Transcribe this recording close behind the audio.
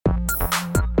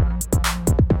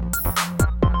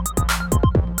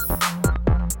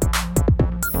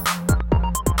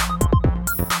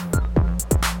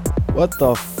What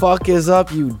the fuck is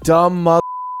up, you dumb mother?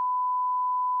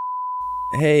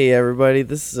 Hey everybody,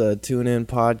 this is a tune-in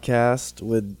podcast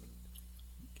with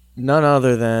none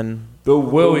other than the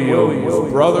Williams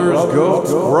Brothers Go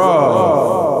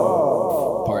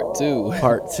Rough.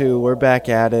 Part 2. We're back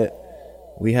at it.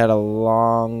 We had a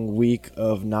long week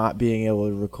of not being able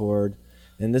to record,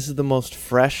 and this is the most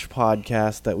fresh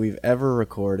podcast that we've ever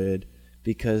recorded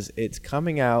because it's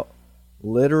coming out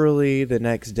literally the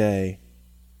next day.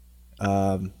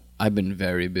 I've been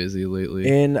very busy lately.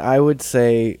 In, I would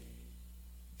say,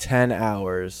 10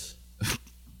 hours.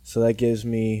 So that gives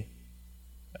me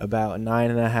about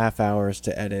 9.5 hours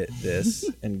to edit this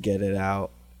and get it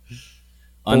out.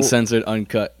 Uncensored,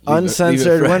 uncut.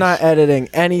 Uncensored. We're not editing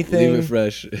anything. Leave it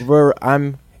fresh.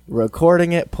 I'm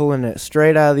recording it, pulling it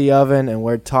straight out of the oven, and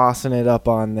we're tossing it up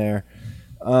on there.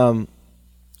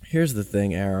 Here's the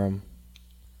thing, Aram.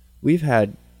 We've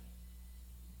had...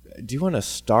 Do you want to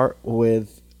start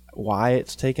with why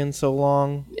it's taken so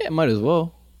long? Yeah, might as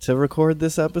well. To record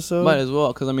this episode? Might as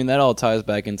well, because, I mean, that all ties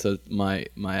back into my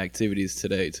activities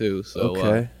today, too. So,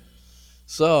 okay.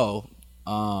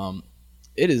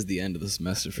 It is the end of the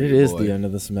semester for you, It is the end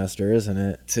of the semester, isn't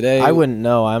it? Today... I wouldn't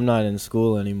know. I'm not in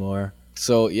school anymore.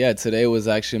 So, yeah, today was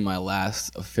actually my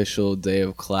last official day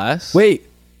of class. Wait.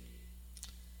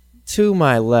 To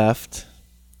my left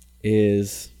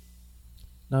is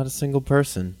not a single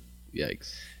person.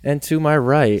 Yikes. And to my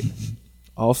right,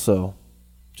 also,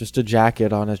 just a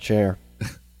jacket on a chair.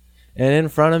 And in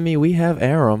front of me, we have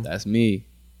Aram. That's me.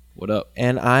 What up?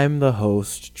 And I'm the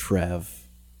host, Trev.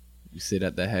 You sit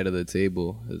at the head of the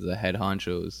table as the head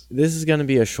honchos. This is going to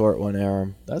be a short one,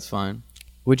 Aram. That's fine.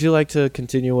 Would you like to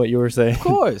continue what you were saying?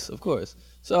 Of course.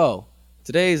 So,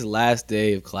 today's last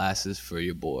day of classes for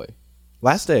your boy.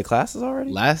 Last day of classes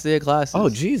already? Last day of classes. Oh,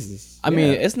 Jesus. I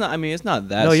mean, it's not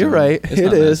that No, soon. you're right. It's it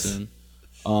not is. That soon.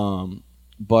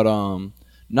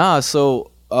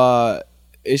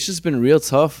 It's just been real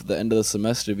tough the end of the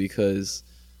semester because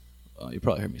you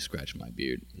probably heard me scratch my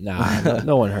beard. Nah,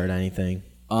 no one heard anything.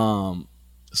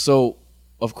 So,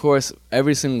 of course,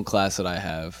 every single class that I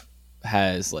have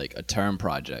has, like, a term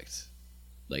project,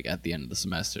 like, at the end of the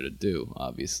semester to do,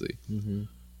 obviously.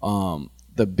 Mm-hmm.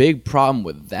 The big problem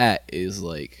with that is,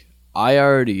 like, I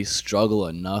already struggle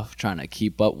enough trying to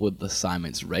keep up with the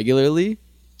assignments regularly.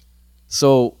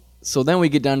 So then we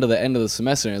get down to the end of the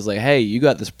semester and it's like, hey, you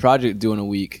got this project due in a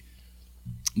week,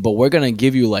 but we're going to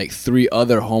give you, like, 3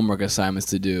 other homework assignments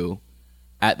to do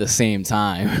at the same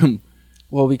time.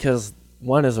 Well, because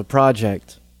one is a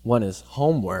project, one is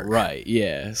homework. Right,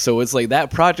 yeah. So it's like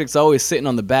that project's always sitting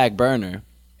on the back burner,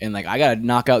 and like I gotta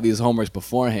knock out these homeworks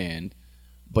beforehand.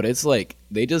 But it's like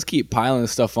they just keep piling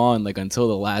stuff on like until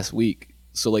the last week.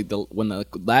 So like when the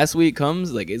last week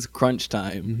comes, like it's crunch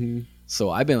time. Mm-hmm. So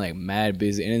I've been like mad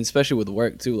busy, and especially with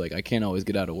work too. Like I can't always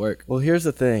get out of work. Well, here's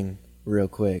the thing, real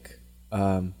quick.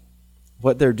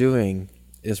 What they're doing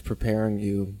is preparing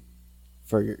you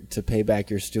to pay back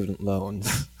your student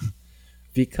loans.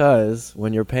 Because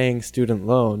when you're paying student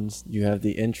loans, you have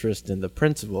the interest in the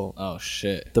principal. Oh,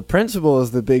 shit. The principal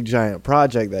is the big giant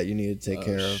project that you need to take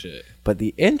care of. Shit. But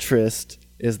the interest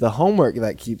is the homework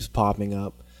that keeps popping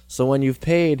up. So when you've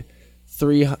paid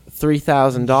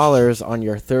 $3,000 on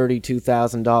your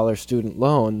 $32,000 student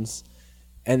loans,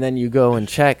 and then you go and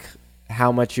check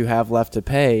how much you have left to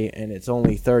pay, and it's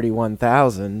only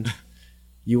 $31,000,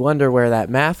 you wonder where that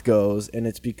math goes, and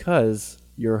it's because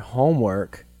your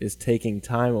homework is taking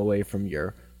time away from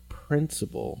your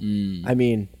principal. I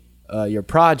mean, your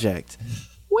project.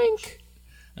 Wink.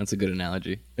 That's a good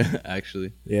analogy,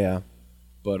 actually. Yeah.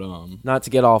 But not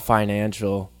to get all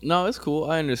financial. No, it's cool.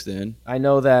 I understand. I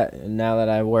know that now that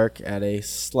I work at a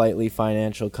slightly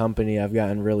financial company, I've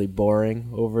gotten really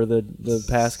boring over the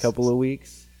past couple of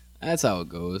weeks. That's how it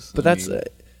goes. But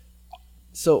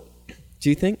so. Do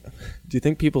you think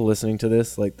people listening to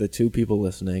this, like the 2 people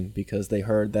listening, because they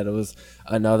heard that it was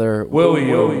another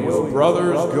Williams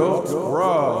Brothers Go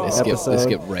Rough They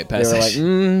skip right past they were that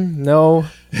like, no.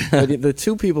 But the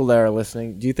 2 people that are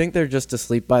listening, do you think they're just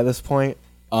asleep by this point?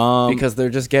 Because they're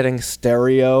just getting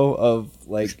stereo of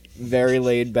like very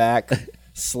laid back,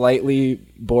 slightly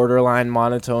borderline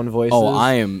monotone voices. Oh,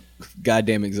 I am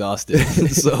goddamn exhausted.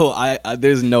 So I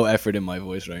there's no effort in my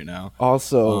voice right now.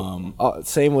 Also,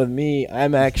 same with me.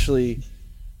 I'm actually,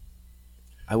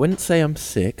 I wouldn't say I'm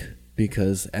sick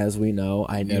because, as we know,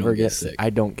 I never get sick. I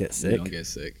don't get sick. You don't get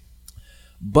sick.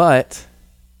 But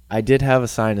I did have a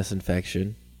sinus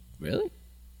infection. Really?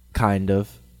 Kind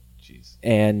of. Jeez.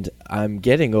 And I'm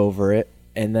getting over it.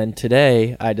 And then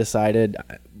today I decided,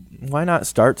 why not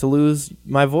start to lose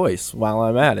my voice while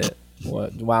I'm at it,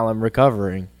 while I'm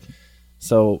recovering?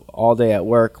 So all day at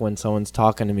work, when someone's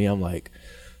talking to me, I'm like,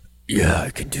 yeah, I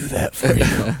can do that for you.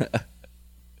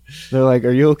 They're like,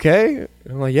 are you okay?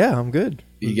 I'm like, yeah, I'm good.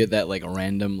 You get that like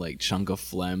random like chunk of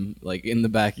phlegm like in the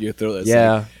back of your throat. That's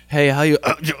Yeah. Like, hey, how you?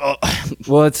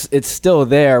 Well, it's still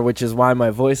there, which is why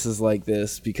my voice is like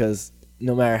this, because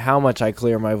no matter how much I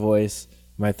clear my voice,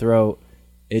 my throat,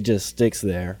 it just sticks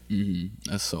there.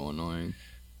 That's so annoying.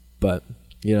 But,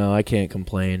 I can't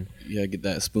complain. You gotta get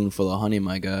that spoonful of honey,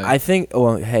 my guy. I think,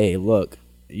 well, hey, look,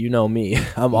 you know me.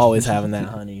 I'm always having that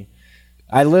honey.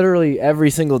 I literally every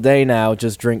single day now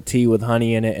just drink tea with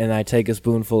honey in it, and I take a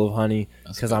spoonful of honey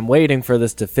because I'm waiting for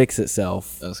this to fix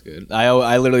itself. That's good.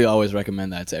 I literally always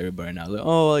recommend that to everybody now. Like,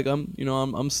 oh, like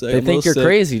I'm sick. They think you're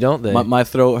crazy, don't they? My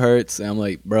throat hurts, and I'm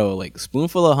like, bro, like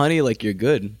spoonful of honey, like you're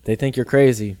good. They think you're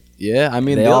crazy. Yeah, I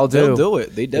mean, they all do. They'll do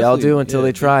it. They definitely all do until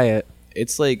they try it.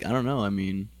 It's like, I don't know. I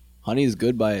mean, honey is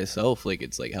good by itself. Like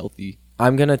it's like healthy.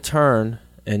 I'm gonna turn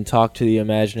and talk to the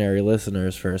imaginary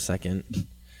listeners for a second.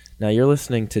 Now you're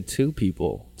listening to two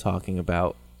people talking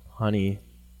about honey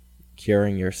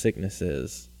curing your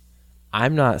sicknesses.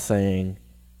 I'm not saying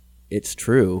it's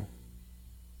true,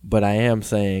 but I am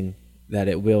saying that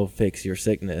it will fix your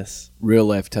sickness. Real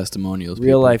life testimonials.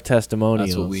 Real life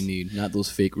testimonials. That's what we need, not those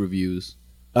fake reviews.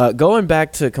 Going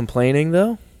back to complaining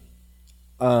though,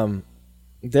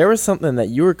 there was something that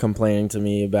you were complaining to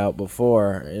me about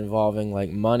before involving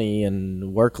like money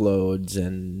and workloads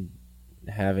and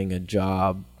having a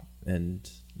job and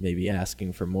maybe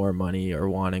asking for more money or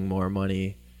wanting more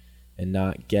money and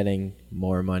not getting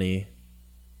more money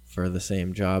for the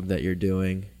same job that you're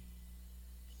doing.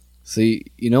 See,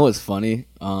 you know what's funny?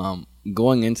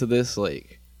 Going into this,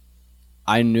 like,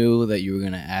 I knew that you were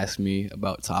going to ask me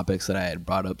about topics that I had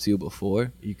brought up to you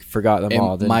before. You forgot them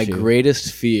all, didn't my you?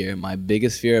 greatest fear, my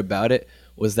biggest fear about it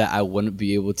was that I wouldn't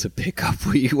be able to pick up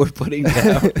what you were putting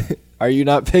down. Are you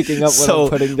not picking up what I'm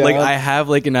putting down? Like, I have,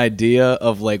 like, an idea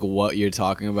of, like, what you're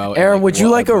talking about. Aaron, and, would you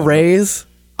like a raise?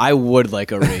 I would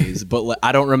like a raise, but like,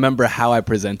 I don't remember how I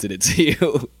presented it to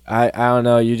you. I don't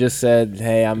know. You just said,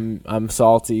 hey, I'm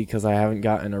salty because I haven't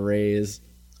gotten a raise.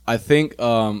 I think,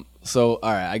 so, all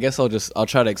right, I guess I'll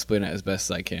try to explain it as best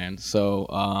as I can. So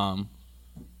I'm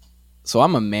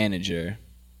a manager.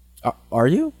 Are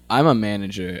you? I'm a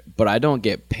manager, but I don't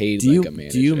get paid like a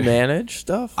manager. Do you manage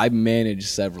stuff? I manage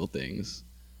several things,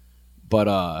 but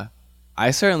I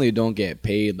certainly don't get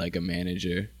paid like a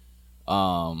manager,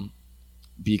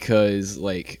 because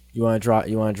like you want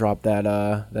to drop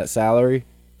that salary?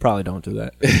 Probably don't do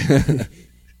that.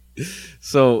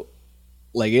 So,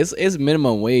 like it's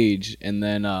minimum wage, and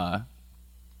then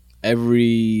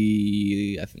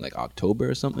every I think like October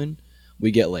or something,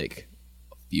 we get like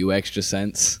a few extra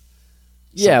cents.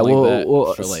 Yeah,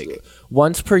 well, for like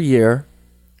once per year.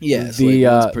 Yeah,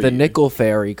 the nickel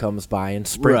fairy comes by and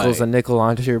sprinkles a nickel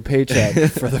onto your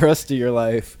paycheck for the rest of your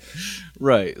life.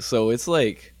 Right. So it's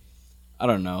like, I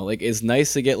don't know, like it's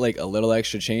nice to get like a little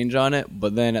extra change on it,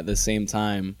 but then at the same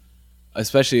time,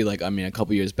 especially like, I mean, a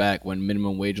couple years back when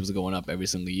minimum wage was going up every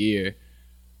single year,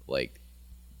 like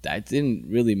that didn't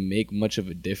really make much of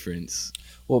a difference.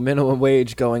 Well, minimum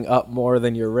wage going up more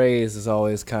than your raise is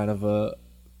always kind of a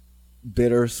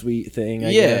bittersweet thing,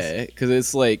 I guess. Yeah, because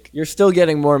it's like you're still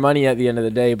getting more money at the end of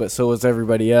the day, but so is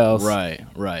everybody else. Right.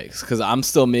 Because I'm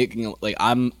still making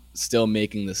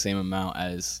the same amount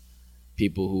as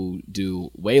people who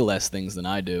do way less things than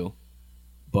I do.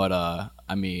 But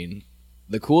I mean,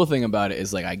 the cool thing about it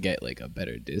is like I get like a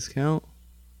better discount.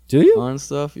 Do you? On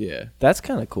stuff? Yeah. That's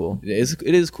kind of cool. It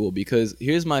is cool because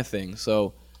here's my thing.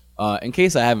 So, in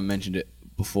case I haven't mentioned it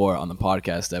before on the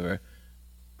podcast ever,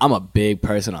 I'm a big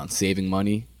person on saving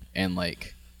money and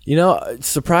like... You know,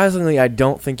 surprisingly, I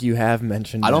don't think you have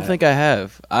mentioned I don't think I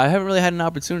have. I haven't really had an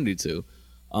opportunity to.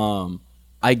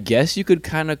 I guess you could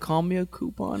kind of call me a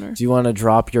couponer. Do you want to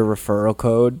drop your referral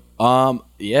code?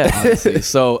 Yeah, honestly.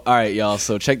 So, all right, y'all.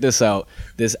 So check this out.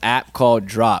 This app called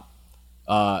Drop.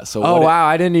 Wow,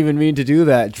 I didn't even mean to do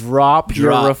that. Drop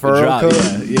your referral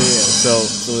code? Yeah.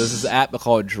 So there's this app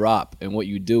called Drop, and what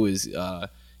you do is...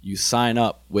 you sign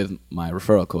up with my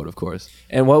referral code, of course.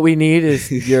 And what we need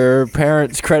is your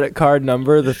parents' credit card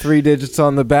number, the 3 digits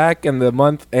on the back, and the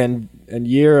month and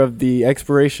year of the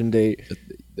expiration date.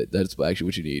 That's actually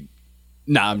what you need.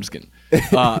 Nah, I'm just kidding.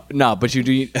 But you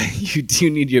do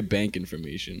need your bank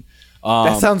information.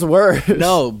 That sounds worse.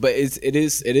 No, but it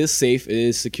is safe. It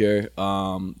is secure.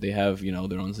 They have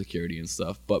their own security and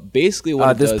stuff. But basically,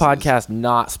 what this podcast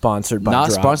not sponsored by Drop.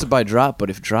 Not sponsored by Drop,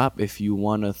 but if you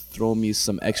want to throw me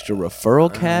some extra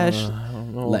referral cash,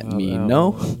 let me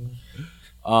know.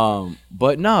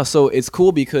 But no, so it's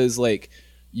cool because like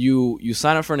you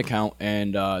sign up for an account,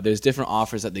 and there's different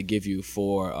offers that they give you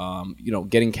for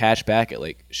getting cash back at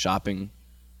like shopping,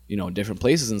 different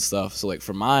places and stuff. So like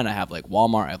for mine, I have like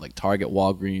Walmart, I have like Target,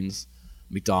 Walgreens,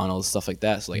 McDonald's, stuff like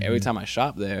that. So like every time I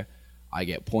shop there, I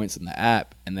get points in the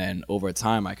app, and then over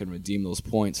time I can redeem those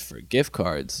points for gift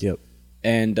cards. Yep.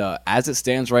 And as it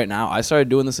stands right now, I started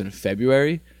doing this in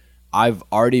February. I've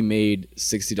already made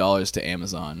 $60 to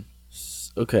Amazon.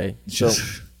 Okay, so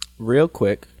real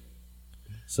quick.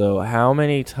 So how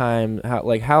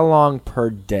long per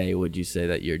day would you say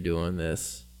that you're doing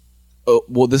this? Oh,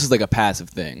 well, this is like a passive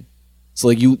thing. So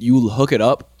like you hook it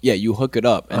up. Yeah, you hook it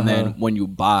up, and then when you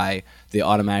buy, they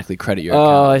automatically credit your account.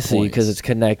 Oh, I with see, points. because it's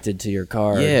connected to your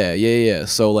card. Yeah.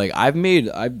 So like I've made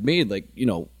like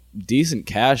decent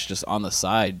cash just on the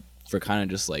side for kind of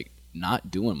just like not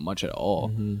doing much at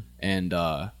all. And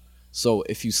so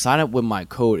if you sign up with my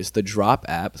code, it's the Drop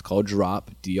app. It's called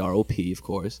Drop, DROP, of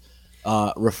course.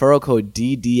 Referral code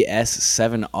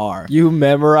DDS7R. You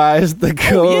memorized the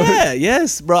code? Oh, yeah,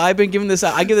 yes, bro. I've been giving this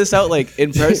out. I give this out like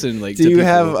in person. Like, do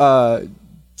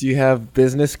you have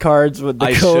business cards with the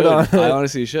I code should. on it? I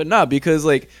honestly should. No, because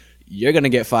like you're gonna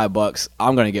get $5.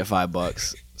 I'm gonna get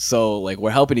 $5. So like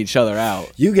we're helping each other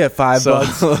out. You get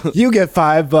 $5. You get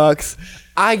 $5.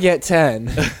 I get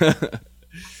 10.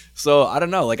 So I don't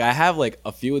know. Like I have like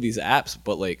a few of these apps,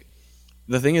 but like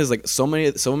the thing is like so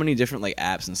many different like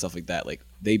apps and stuff like that. Like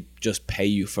they just pay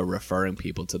you for referring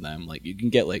people to them. Like you can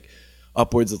get like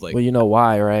upwards of like. Well, you know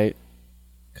why, right?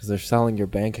 Because they're selling your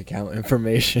bank account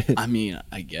information. I mean,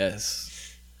 I guess.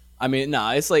 I mean,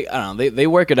 nah, it's like I don't know. They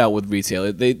work it out with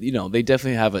retail. They they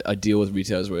definitely have a deal with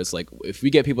retailers where it's like if we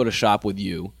get people to shop with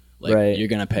you, like Right. you're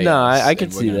gonna pay. No, us, I can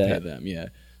and we're see gonna that. Pay them, yeah.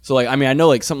 So like I mean I know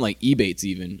like something like Ebates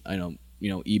even I know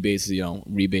Ebates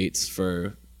rebates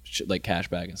for like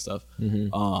cashback and stuff.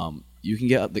 You can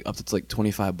get up to like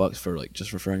 $25 for like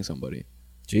just referring somebody,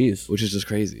 Jeez, which is just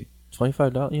crazy.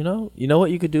 $25. You know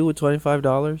what you could do with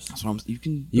 $25? That's what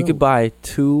You could buy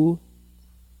two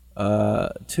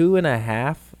and a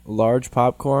half large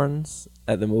popcorns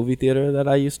at the movie theater that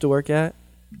I used to work at.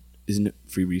 Isn't it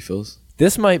free refills?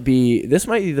 This might be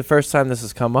the first time this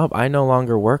has come up. I no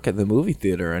longer work at the movie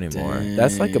theater anymore.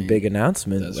 That's like a big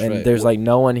announcement, That's and right. there's like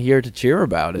no one here to cheer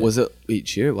about it. Was it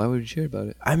cheer? Why would you cheer about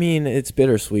it? I mean, it's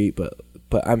bittersweet, but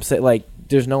I'm saying like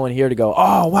there's no one here to go,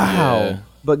 oh wow. Yeah.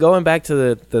 But going back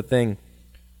to the thing,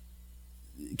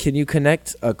 can you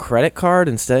connect a credit card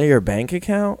instead of your bank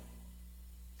account?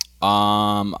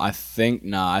 I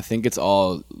think it's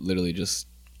all literally just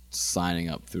signing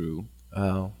up through.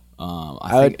 Oh.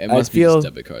 I think it must be just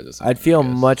debit cards or something. I'd feel I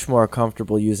guess. much more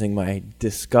comfortable using my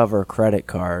Discover credit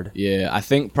card. Yeah, I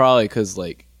think probably because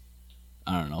like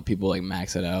I don't know, people like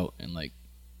max it out and like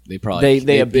they probably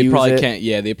They abuse probably it. can't.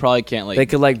 Yeah, they probably can't like They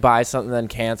could like buy something, then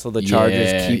cancel the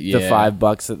charges, Yeah, keep the yeah.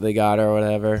 $5 that they got or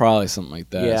whatever. probably something like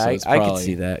that. Yeah, So it's I could probably-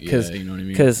 see that yeah, you know what I mean.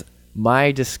 because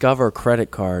my Discover credit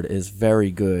card is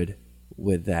very good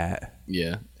with that.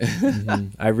 Yeah,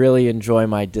 I really enjoy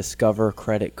my Discover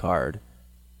credit card.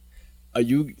 are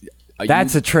you?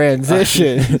 That's a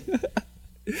transition.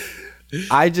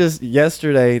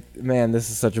 Yesterday, man, this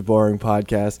is such a boring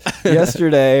podcast.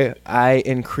 Yesterday, I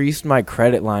increased my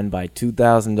credit line by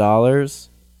 $2,000,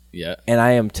 yeah. and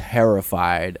I am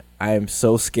terrified. I am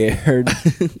so scared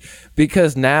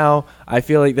because now I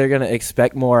feel like they're going to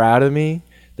expect more out of me.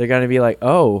 They're going to be like,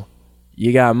 oh,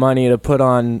 you got money to put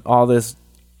on all this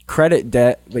credit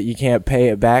debt, but you can't pay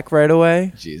it back right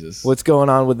away? Jesus. What's going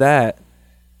on with that?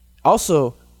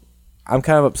 Also, I'm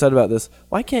kind of upset about this.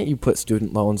 Why can't you put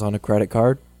student loans on a credit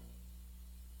card?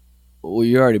 Well,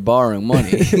 you're already borrowing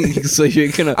money, so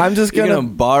you're gonna. I'm just you're gonna-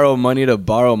 borrow money to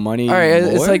borrow money. All right,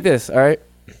 it's more? like this. All right,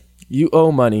 you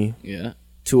owe money Yeah,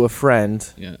 to a friend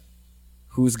yeah.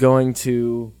 who's going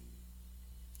to,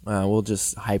 we'll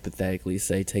just hypothetically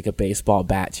say, take a baseball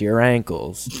bat to your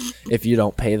ankles if you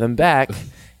don't pay them back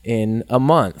in a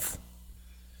month.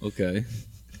 Okay.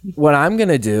 What I'm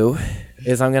gonna do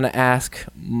is I'm gonna ask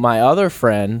my other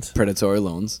friend. Predatory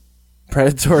loans.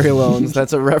 Predatory loans.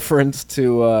 That's a reference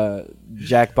to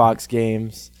Jackbox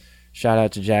games. Shout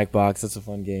out to Jackbox. That's a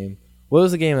fun game. What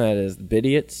was the game that is?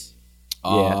 Bidiots?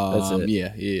 Yeah, that's it.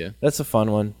 Yeah. That's a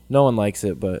fun one. No one likes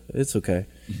it, but it's okay.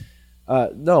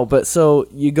 No, but so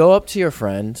you go up to your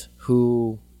friend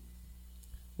who,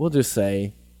 we'll just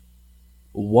say,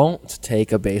 won't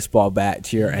take a baseball bat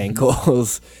to your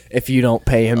ankles if you don't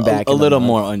pay him back. A in little month.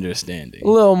 more understanding. A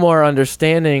little more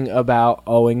understanding about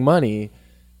owing money.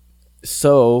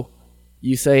 So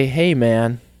you say, hey,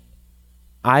 man,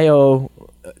 I owe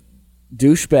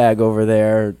douchebag over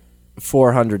there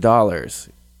 $400.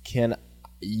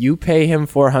 you pay him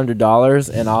 $400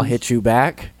 and I'll hit you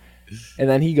back. And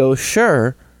then he goes,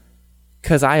 sure,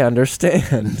 because I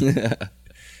understand.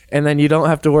 And then you don't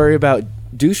have to worry about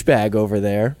douchebag over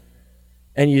there,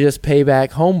 and you just pay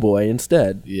back homeboy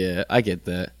instead. Yeah, I get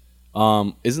that.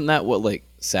 Isn't that what like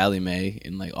Sally Mae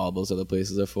and like all those other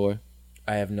places are for?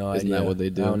 I have no Isn't idea. that what they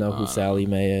do? I don't know who Sally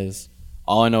Mae is.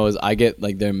 All I know is I get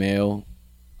like their mail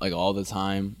like all the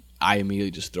time. I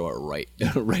immediately just throw it right in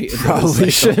Probably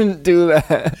the shouldn't do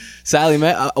that. Sally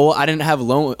Mae. I didn't have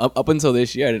loan up until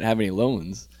this year. I didn't have any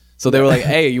loans. So they were like,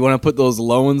 "Hey, you want to put those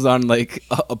loans on like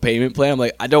a payment plan?" I'm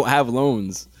like, "I don't have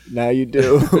loans." Now you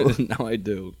do. Now I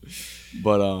do.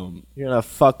 But You're gonna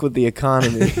fuck with the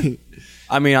economy.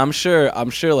 I mean, I'm sure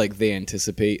like they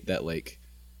anticipate that like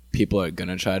people are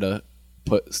gonna try to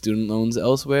put student loans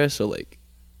elsewhere. So like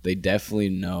they definitely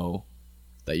know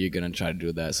that you're gonna try to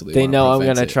do that. So they know I'm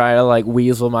gonna try to like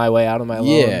weasel my way out of my loans.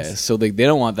 Yeah. So like they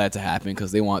don't want that to happen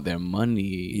because they want their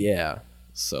money. Yeah.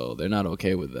 So they're not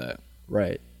okay with that.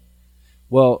 Right.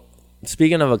 Well,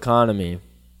 speaking of economy,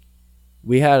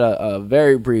 we had a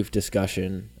very brief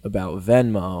discussion about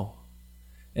Venmo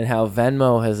and how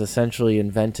Venmo has essentially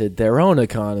invented their own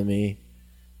economy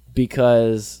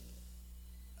because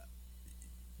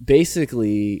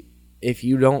basically if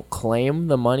you don't claim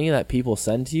the money that people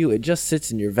send to you, it just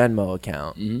sits in your Venmo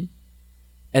account. Mm-hmm.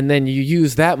 And then you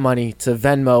use that money to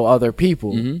Venmo other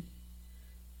people. Mm-hmm.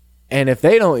 And if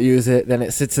they don't use it, then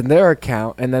it sits in their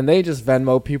account, and then they just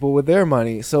Venmo people with their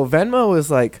money. So Venmo is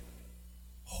like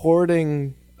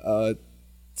hoarding a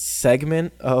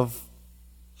segment of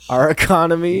our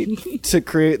economy to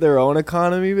create their own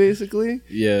economy, basically.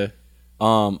 Yeah.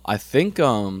 I think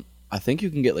you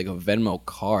can get like a Venmo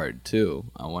card too.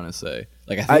 I want to say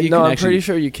like I'm pretty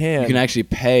sure you can. You can actually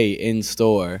pay in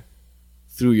store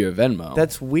through your Venmo.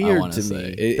 That's weird to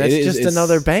me. That's just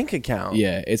another bank account.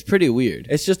 Yeah, it's pretty weird.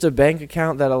 It's just a bank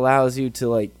account that allows you to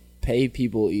like pay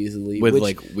people easily with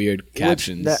like weird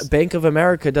captions. That Bank of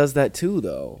America does that too,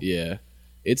 though. Yeah,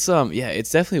 it's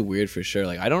definitely weird for sure.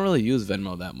 Like I don't really use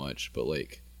Venmo that much, but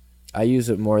like I use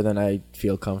it more than I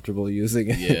feel comfortable using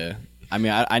it. Yeah, I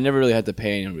mean I never really had to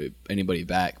pay anybody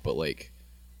back, but like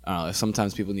I don't know.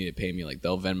 Sometimes people need to pay me, like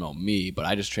they'll Venmo me, but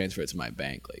I just transfer it to my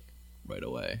bank like right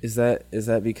away. Is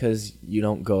that because you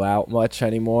don't go out much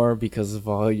anymore because of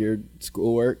all your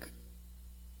schoolwork?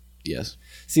 Yes.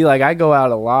 See, like I go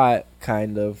out a lot,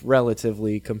 kind of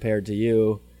relatively compared to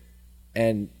you,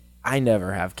 and I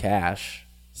never have cash,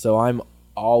 so I'm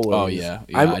always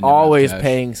I'm always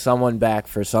paying someone back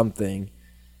for something.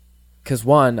 Because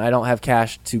one, I don't have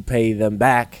cash to pay them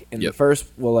back in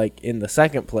the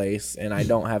second place, and I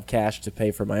don't have cash to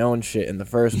pay for my own shit in the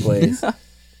first place.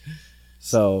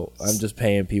 So I'm just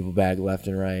paying people back left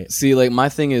and right. See, like my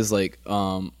thing is like,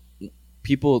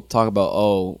 people talk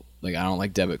about like I don't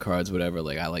like debit cards, whatever.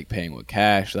 Like I like paying with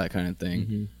cash, that kind of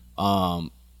thing. Mm-hmm.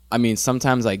 I mean,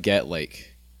 sometimes I get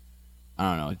like,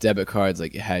 I don't know, debit cards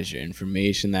like it has your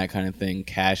information, that kind of thing.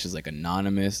 Cash is like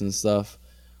anonymous and stuff.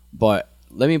 But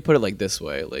let me put it like this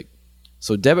way, like,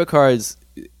 so debit cards,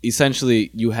 essentially,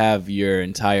 you have your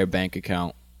entire bank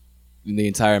account, the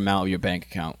entire amount of your bank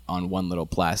account on one little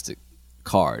plastic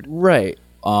card. Right.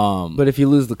 But if you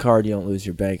lose the card, you don't lose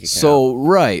your bank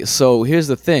account. So here's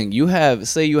the thing. You have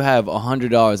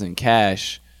 $100 in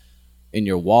cash in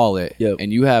your wallet,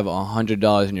 and you have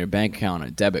 $100 in your bank account on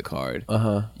a debit card.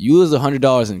 You lose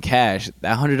 $100 in cash,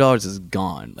 that $100 is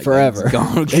gone. Like, forever. It's gone,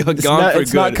 gone for good.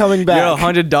 It's not coming back.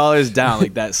 You're $100 down.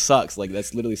 Like that sucks. Like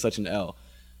that's literally such an L.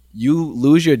 You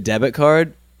lose your debit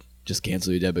card, just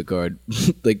cancel your debit card.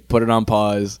 Like put it on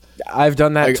pause. I've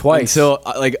done that twice. Until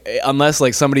unless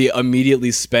like somebody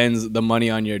immediately spends the money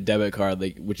on your debit card,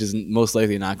 like which is most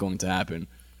likely not going to happen.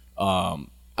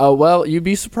 Oh well, you'd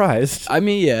be surprised. I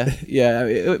mean, yeah,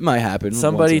 it might happen.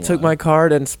 Somebody took my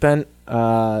card and spent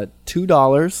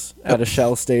 $2 at a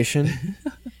Shell station,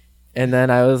 and then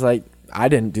I was like, I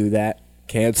didn't do that.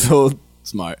 Canceled.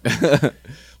 Smart.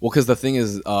 Well, because the thing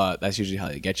is, that's usually how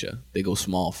they get you. They go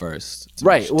small first.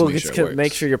 Right. Well, it's to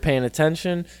make sure you're paying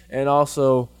attention, and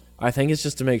also I think it's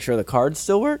just to make sure the card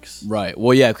still works. Right.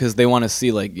 Well, yeah, because they want to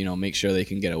see, like, make sure they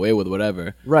can get away with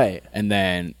whatever. Right. And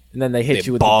then they hit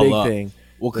you with the big thing.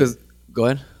 Well, because go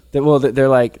ahead. They're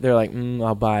like,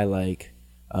 I'll buy like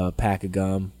a pack of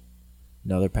gum,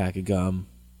 another pack of gum,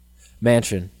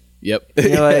 mansion. Yep. And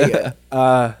you're like,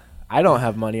 I don't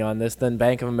have money on this. Then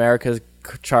Bank of America's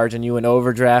charging you an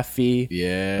overdraft fee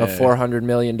of $400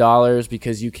 million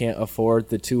because you can't afford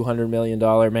the $200 million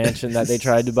mansion that they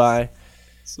tried to buy.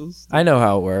 I know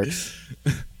how it works.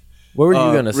 What were you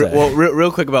gonna say? Well,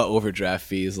 real quick about overdraft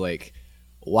fees. Like,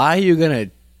 why are you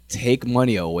gonna take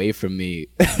money away from me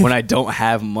when I don't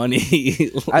have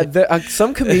money?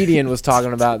 Some comedian was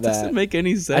talking about that. Doesn't make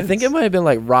any sense. I think it might have been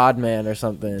like Rodman or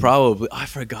something. Probably. I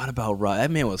forgot about Rod. That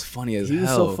man was funny as hell. He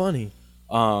was so funny.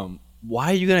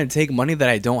 Why are you gonna take money that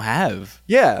I don't have?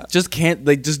 Yeah. Just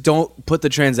don't put the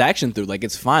transaction through. Like,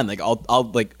 it's fine. Like,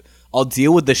 I'll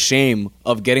deal with the shame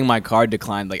of getting my card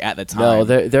declined, like, at the time. No,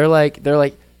 they're like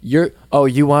you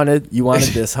wanted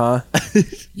this, huh?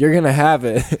 You're gonna have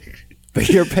it, but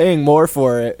you're paying more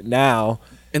for it now.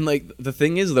 And like the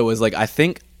thing is though, is like I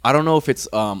don't know if it's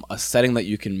a setting that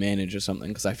you can manage or something,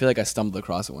 because I feel like I stumbled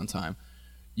across it one time.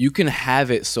 You can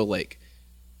have it so like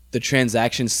the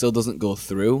transaction still doesn't go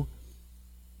through,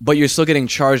 but you're still getting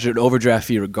charged an overdraft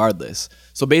fee regardless.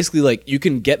 So basically, like, you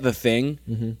can get the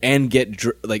thing and get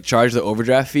charged the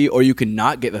overdraft fee, or you can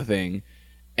not get the thing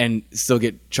and still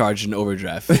get charged an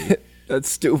overdraft fee. That's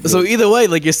stupid. So either way,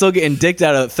 like, you're still getting dicked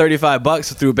out of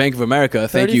 $35 through Bank of America.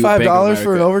 Thank you, Bank of $35 America.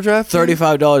 for an overdraft fee?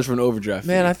 $35 for an overdraft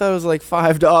fee. Man, I thought it was like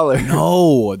 $5.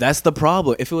 No, that's the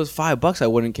problem. If it was $5, I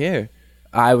wouldn't care.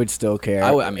 I would still care.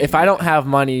 I mean, if I don't have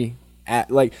money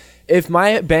if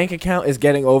my bank account is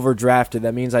getting overdrafted,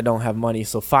 that means I don't have money.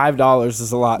 So $5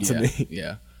 is a lot to me.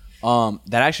 Yeah.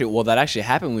 That actually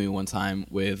happened with me one time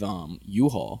with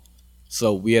U-Haul.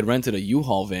 So we had rented a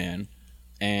U-Haul van,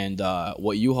 and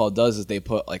what U-Haul does is they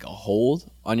put like a hold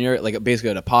on your, like, basically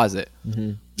a deposit.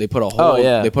 Mm-hmm. They put a hold.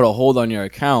 They put a hold on your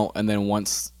account, and then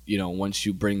once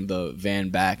you bring the van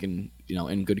back and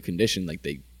in good condition, like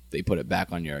they put it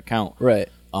back on your account. Right.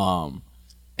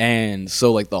 And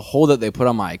so, like, the hold that they put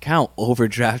on my account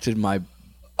overdrafted my bank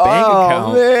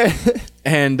account. Man.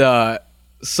 And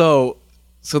so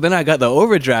then I got the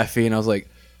overdraft fee, and I was like,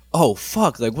 oh,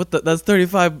 fuck. Like, that's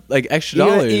 $35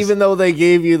 extra. Even though they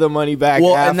gave you the money back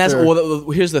after.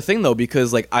 And here's the thing, though,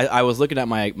 because, like, I was looking at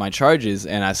my charges,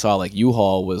 and I saw, like,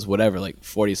 U-Haul was whatever, like,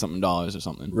 $40-something or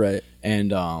something. Right.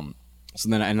 And so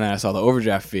then I saw the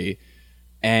overdraft fee,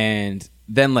 and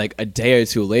then, like, a day or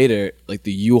two later, like,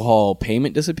 the U-Haul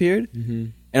payment disappeared. Mm-hmm.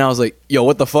 And I was like, yo,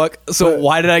 what the fuck? So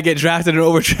why did I get drafted an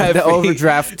overdraft The fee?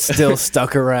 overdraft still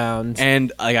stuck around.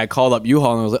 And, like, I called up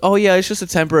U-Haul, and I was like, oh, yeah, it's just a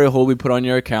temporary hold we put on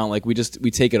your account. Like, we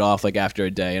take it off, like, after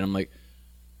a day. And I'm like,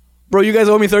 bro, you guys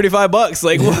owe me $35.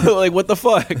 Like, what the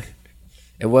fuck?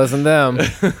 It wasn't them.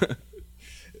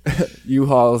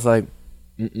 U-Haul was like,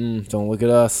 don't look at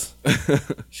us.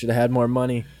 Should have had more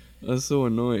money. That's so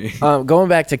annoying. Going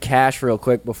back to cash real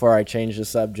quick before I change the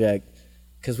subject,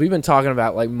 because we've been talking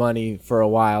about, like, money for a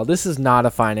while. This is not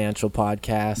a financial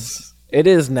podcast. It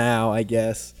is now, I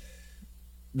guess.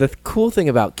 The cool thing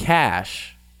about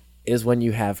cash is when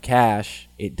you have cash,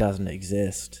 it doesn't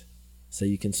exist. So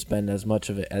you can spend as much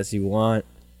of it as you want.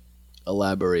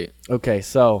 Elaborate. Okay,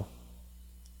 so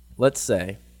let's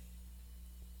say,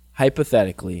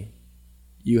 hypothetically,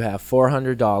 you have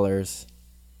 $400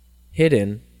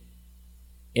 hidden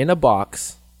in a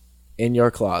box in your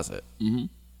closet. Mm-hmm.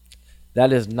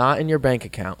 That is not in your bank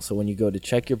account. So when you go to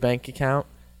check your bank account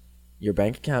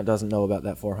doesn't know about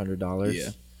that $400.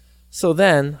 Yeah. So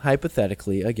then,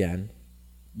 hypothetically, again,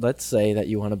 let's say that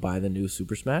you want to buy the new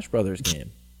Super Smash Brothers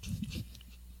game.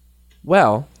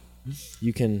 Well,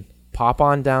 you can pop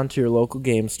on down to your local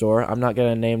game store. I'm not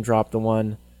going to name drop the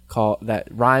one that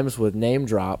rhymes with name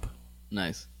drop.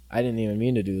 Nice. I didn't even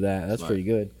mean to do that. That's Smart. pretty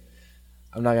good.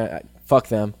 I'm not gonna fuck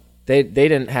them. They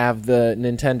didn't have the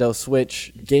Nintendo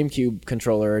Switch GameCube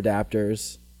controller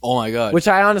adapters. Oh my god. Which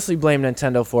I honestly blame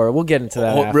Nintendo for. We'll get into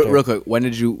that after. Real quick. When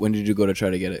did you go to try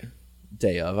to get it?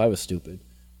 Day of. I was stupid.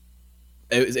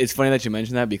 It's funny that you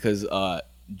mentioned that, because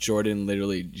Jordan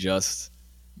literally just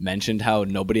mentioned how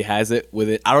nobody has it with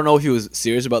it. I don't know if he was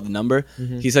serious about the number.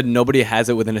 Mm-hmm. He said nobody has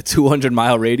it within a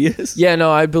 200-mile radius. Yeah, no,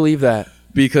 I believe that.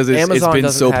 Because it's been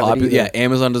so popular. Yeah,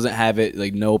 Amazon doesn't have it.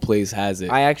 Like, no place has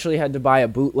it. I actually had to buy a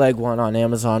bootleg one on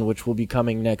Amazon, which will be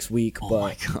coming next week. Oh but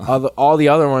my God. all the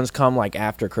other ones come, like,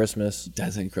 after Christmas.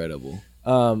 That's incredible.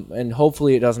 And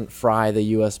hopefully it doesn't fry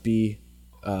the USB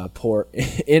port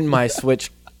in my Switch,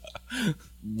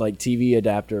 like, TV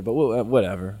adapter. But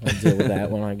whatever. I'll deal with that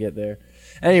when I get there.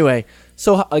 Anyway,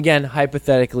 so again,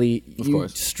 hypothetically, you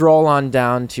stroll on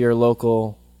down to your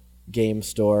local game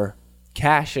store,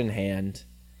 cash in hand,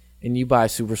 and you buy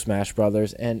Super Smash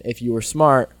Brothers. And if you were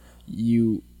smart,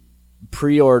 you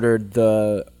pre-ordered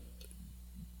the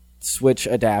Switch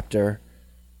adapter,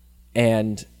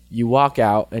 and you walk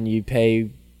out and you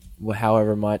pay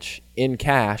however much in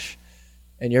cash,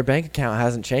 and your bank account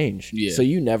hasn't changed. Yeah. So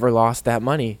you never lost that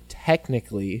money,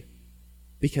 technically.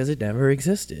 because it never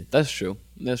existed. That's true.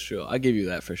 I give you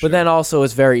that for sure. But then also,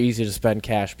 it's very easy to spend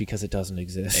cash because it doesn't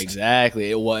exist.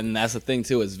 Exactly. And that's the thing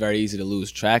too. It's very easy to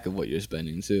lose track of what you're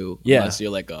spending too. Yeah. Unless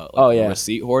you're like a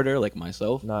receipt hoarder like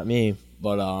myself. Not me.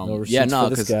 But No receipts for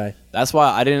this guy. that's why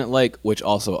I didn't like. Which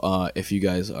also, if you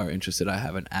guys are interested, I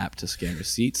have an app to scan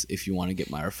receipts. If you want to get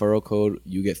my referral code,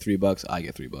 you get $3. I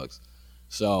get $3.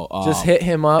 So Just hit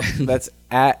him up. That's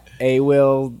at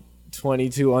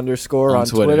awill22_ on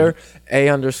Twitter,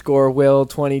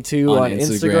 a_will22 on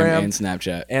Instagram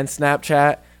and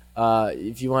Snapchat.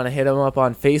 If you want to hit him up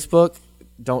on Facebook,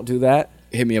 don't do that.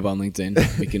 Hit me up on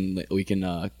LinkedIn. we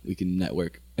can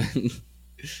network.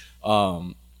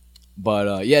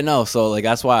 So like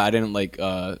that's why I didn't like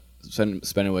spend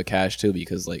it with cash too,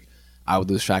 because like I would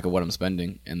lose track of what I'm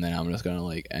spending, and then I'm just gonna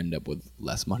like end up with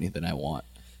less money than I want.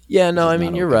 Yeah, no, I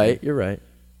mean you're right. You're right.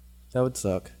 That would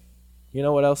suck. You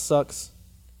know what else sucks?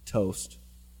 Toast.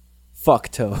 Fuck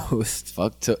toast.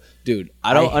 Dude,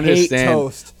 I don't hate understand.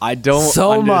 toast I don't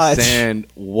so understand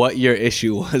what your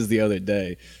issue was the other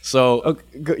day. So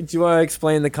Okay, do you want to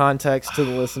explain the context to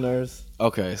the listeners?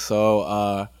 okay,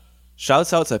 so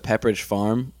shouts out to Pepperidge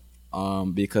Farm,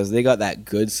 because they got that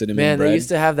good cinnamon Man, bread. they used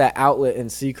to have that outlet in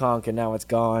Seekonk, and now it's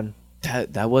gone.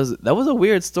 That was a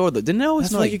weird store though. Didn't it always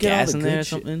smell like you get all gas the in good there or shit.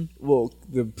 something? Well,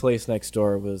 the place next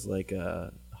door was like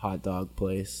a hot dog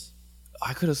place.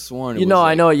 I could have sworn. You know,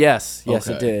 I know. Yes, it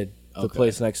Okay. did. The Okay.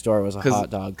 place next door was a hot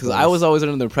dog. Because place. I was always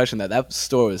under the impression that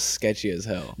store was sketchy as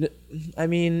hell. I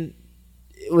mean,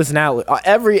 it was an outlet.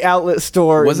 Every outlet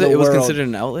store Was in it? the It was world- considered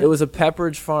an outlet. It was a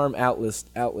Pepperidge Farm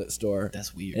outlet store.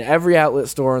 That's weird. And every outlet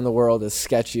store in the world is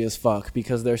sketchy as fuck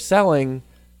because they're selling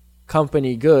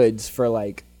company goods for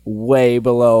like way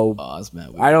below. Oh, that's mad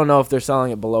weird. I don't know if they're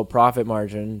selling it below profit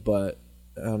margin, but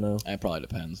I don't know. It probably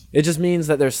depends. It just means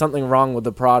that there's something wrong with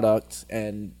the product,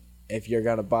 and if you're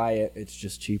gonna buy it, it's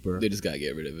just cheaper. They just gotta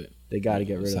get rid of it. They gotta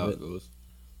get rid That's of how it. it goes.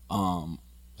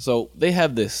 So they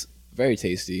have this very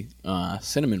tasty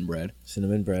cinnamon bread.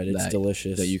 Cinnamon bread, it's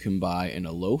delicious. That you can buy in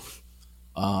a loaf.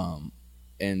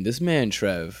 And this man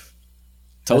Trev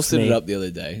toasted me. it up the other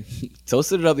day.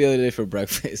 For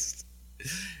breakfast.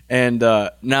 And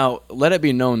now let it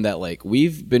be known that like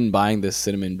we've been buying this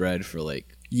cinnamon bread for like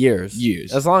years.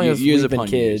 years. As long as Years we've been upon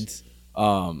years.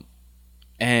 kids.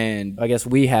 And I guess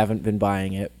we haven't been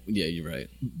buying it, yeah, you're right.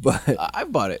 but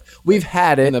I've bought it we've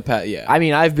had in it. the past. Yeah, I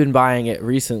mean, I've been buying it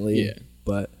recently. Yeah.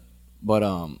 But but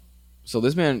so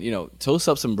this man, toasts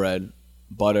up some bread,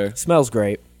 butter, it smells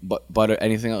great. butter.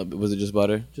 Anything else? Was it just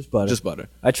butter? Just butter. Just butter.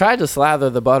 I tried to slather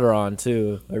the butter on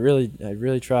too. I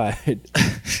really tried.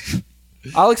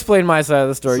 I'll explain my side of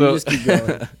the story. You just keep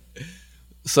going.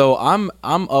 So I'm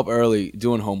up early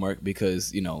doing homework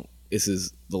because this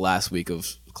is the last week of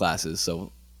classes.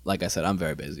 So like I said, I'm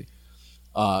very busy.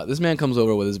 This man comes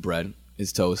over with his bread,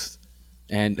 his toast,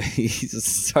 and he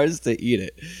just starts to eat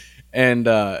it. And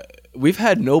we've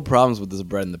had no problems with this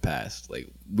bread in the past. Like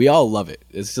we all love it.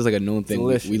 It's just like a known thing.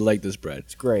 We like this bread.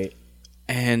 It's great.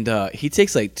 And he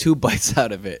takes like 2 bites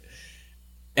out of it,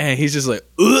 and he's just like,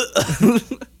 ugh.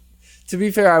 To be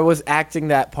fair, I was acting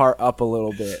that part up a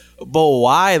little bit. But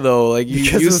why though? Like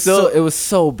Because you it was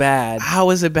so bad.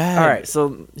 How is it bad? All right,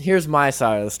 so here's my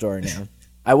side of the story now.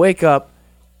 I wake up.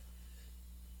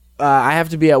 I have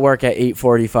to be at work at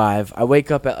 8:45. I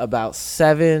wake up at about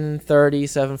 7:30,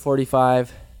 7:45,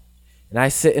 and I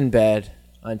sit in bed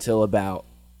until about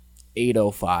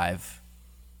 8:05.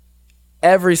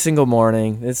 Every single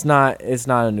morning. It's not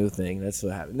a new thing. That's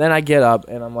what happened. Then I get up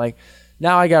and I'm like,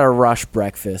 now I gotta rush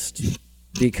breakfast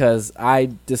because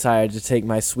I decided to take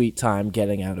my sweet time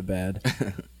getting out of bed.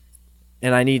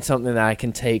 And I need something that I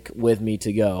can take with me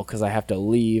to go because I have to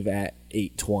leave at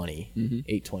 8:20,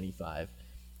 8:25.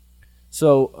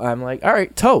 So I'm like, all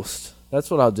right, toast. That's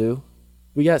what I'll do.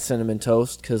 We got cinnamon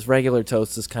toast because regular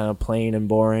toast is kind of plain and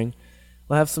boring.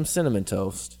 We'll have some cinnamon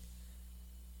toast.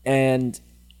 And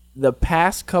the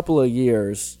past couple of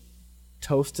years,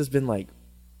 toast has been like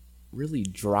really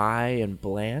dry and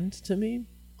bland to me.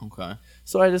 Okay.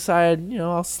 So I decided,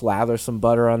 I'll slather some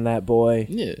butter on that boy.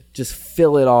 Yeah. Just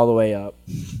fill it all the way up.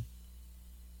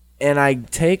 And I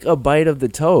take a bite of the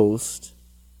toast,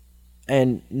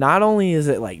 and not only is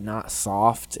it like not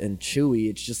soft and chewy,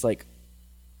 it's just like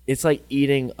it's like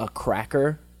eating a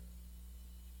cracker.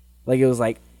 Like it was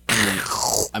like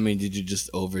I mean, did you just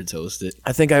over toast it?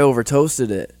 I think I over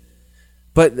toasted it.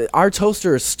 But our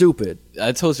toaster is stupid.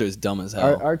 That toaster is dumb as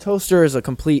hell. Our toaster is a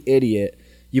complete idiot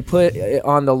You put it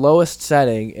on the lowest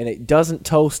setting and it doesn't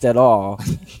toast at all.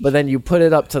 But then you put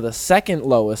it up to the second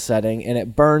lowest setting and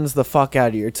it burns the fuck out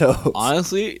of your toast.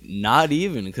 Honestly, not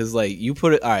even, because like you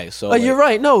put it. All right, so Oh, you're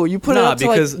right. No, you put it up to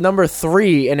because- like number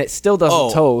 3 and it still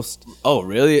doesn't toast. Oh,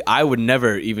 really? I would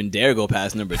never even dare go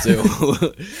past number 2.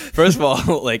 First of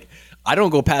all, like I don't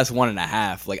go past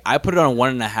 1.5. Like I put it on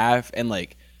 1.5, and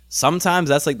like sometimes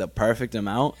that's like the perfect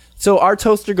amount, So our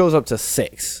toaster goes up to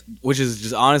 6. which is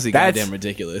just honestly That's- goddamn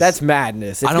ridiculous. That's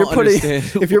madness. If I you're don't putting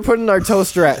understand. if you're putting our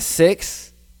toaster at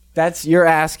 6, you're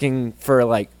asking for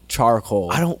like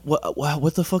charcoal. I don't.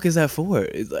 What the fuck is that for?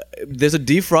 There's a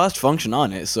defrost function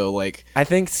on it, so like I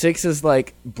think 6 is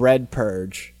like bread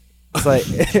purge. It's like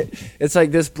it's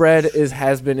like this bread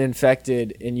has been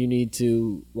infected and you need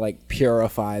to like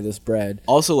purify this bread.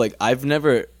 also like I've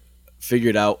never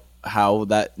figured out how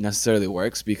that necessarily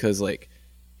works, because like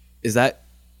is that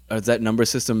number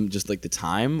system just like the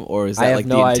time, or is I that have like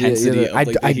no the idea intensity either. of like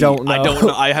the I heat? don't know. I don't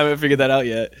know. I haven't figured that out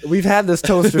yet. We've had this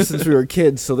toaster since we were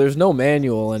kids, so there's no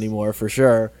manual anymore for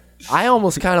sure. I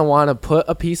almost kind of want to put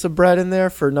a piece of bread in there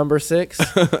for number 6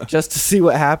 just to see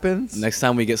what happens. Next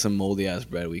time we get some moldy ass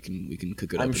bread, we can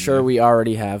cook it up. I'm in sure there. we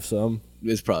already have some.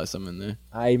 There's probably some in there.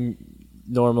 I'm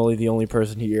normally the only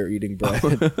person here eating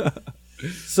bread.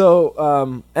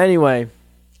 So, anyway,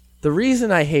 the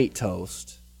reason I hate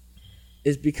toast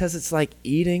is because it's like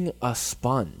eating a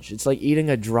sponge. It's like eating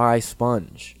a dry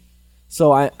sponge.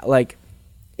 So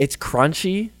it's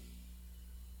crunchy,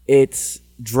 it's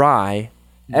dry.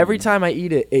 Every time I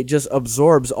eat it, it just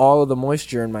absorbs all of the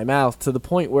moisture in my mouth to the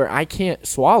point where I can't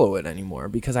swallow it anymore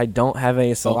because I don't have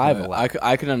any saliva Okay, left.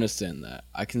 I can understand that.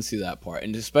 I can see that part,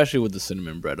 and especially with the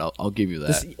cinnamon bread, I'll give you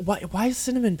that. Why is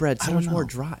cinnamon bread so don't much more know.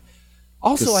 dry?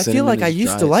 Also, 'Cause I feel like cinnamon I is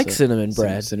used dry, to like so- cinnamon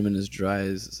bread. Cinnamon is dry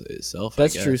as itself.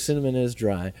 That's I true. guess. Cinnamon is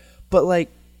dry. But, like,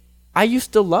 I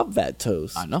used to love that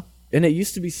toast. I know. And it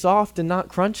used to be soft and not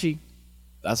crunchy.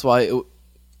 That's why.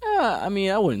 I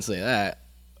mean, I wouldn't say that.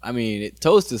 I mean,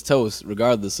 toast is toast,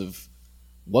 regardless of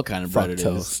what kind of bread Fuck it is.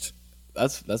 toast.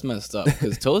 That's messed up.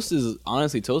 Because toast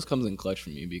comes in clutch for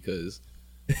me, because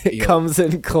It comes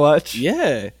in clutch.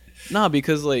 yeah, nah,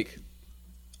 because like,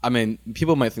 I mean,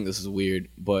 people might think this is weird,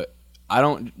 but I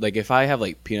don't like if I have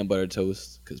like peanut butter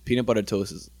toast, because peanut butter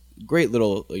toast is a great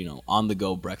little on the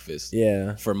go breakfast.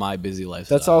 Yeah. For my busy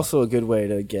lifestyle. That's also a good way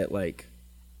to get, like,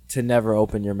 to never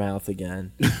open your mouth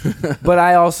again. But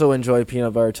I also enjoy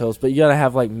peanut butter toast, but you gotta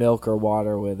have, like, milk or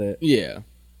water with it. Yeah.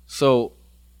 So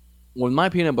with my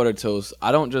peanut butter toast,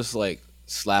 I don't just like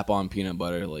slap on peanut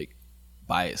butter like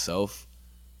by itself.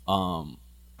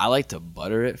 I like to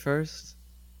butter it first,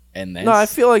 and then No, I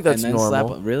feel like that's and then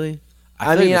normal. Really?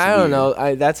 I feel mean, like that's I don't weird.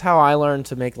 know. That's how I learned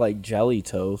to make, like, jelly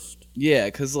toast. Yeah,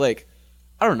 because like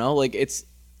I don't know, like it's.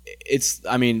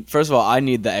 I mean, first of all, I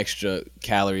need the extra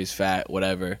calories, fat,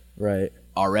 whatever, Right.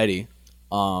 already.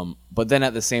 But then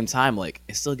at the same time, like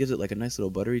it still gives it like a nice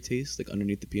little buttery taste, like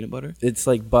underneath the peanut butter. It's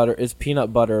like butter. It's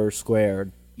peanut butter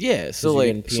squared. Yeah, so 'Cause you're like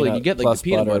getting you get like plus the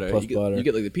peanut butter butter, plus you get, butter. you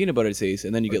get like the peanut butter taste,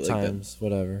 and then you Or get like times,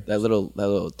 whatever. that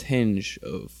little tinge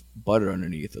of butter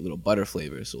underneath, a little butter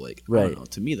flavor. So like I Right. don't know,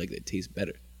 to me like it tastes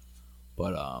better.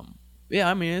 But yeah,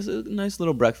 I mean it's a nice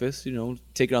little breakfast.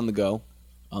 Take it on the go.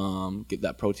 Get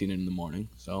that protein in the morning.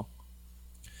 So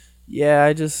Yeah,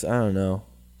 I don't know.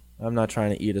 I'm not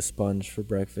trying to eat a sponge for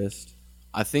breakfast.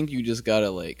 I think you just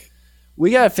gotta like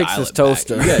We gotta fix dial this it back.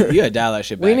 toaster. You gotta dial that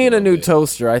shit back. We need a little new bit.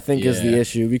 toaster, I think, is the Yeah.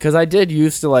 issue. Because I did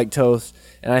used to like toast,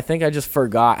 and I think I just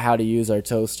forgot how to use our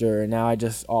toaster, and now I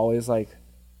just always like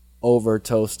over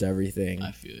toast everything.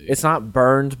 I feel you. It's not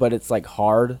burned, but it's like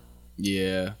hard.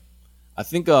 Yeah, I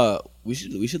think we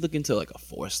should look into like a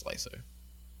 4-slicer.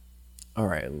 All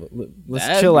right, let's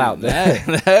That'd chill be- out there.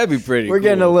 That'd be pretty. We're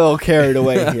getting a cool. little carried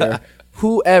away here.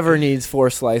 Whoever needs 4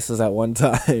 slices at one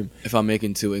time? If I'm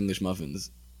making 2 English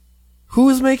muffins.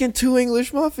 Who's making 2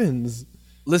 English muffins?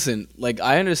 Listen, like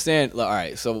I understand. All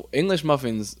right, so English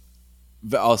muffins,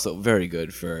 also very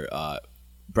good for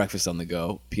breakfast on the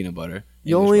go. Peanut butter.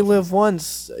 You English only muffins. live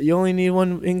once. You only need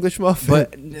one English muffin.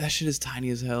 But that shit is tiny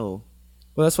as hell.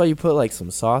 well, that's why you put like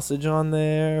some sausage on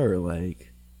there, or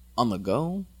like On the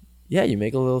go, yeah, you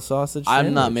make a little sausage.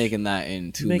 I'm not sandwich. making that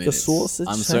in 2 Make a minutes. sausage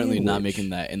I'm certainly not sandwich. making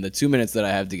that in the 2 minutes that I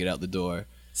have to get out the door.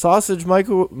 sausage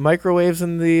microwaves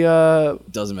in the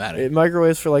Doesn't matter. it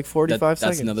microwaves for like 45 That's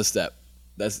seconds. another step.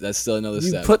 That's still another You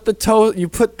step. put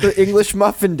the English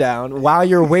muffin down while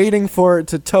you're waiting for it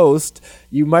to toast.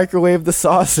 You microwave the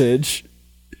sausage.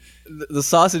 the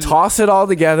sausage. Toss it all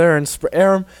together and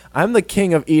Aram, I'm the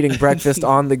king of eating breakfast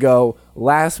on the go,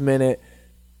 last minute.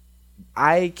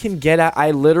 I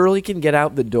literally can get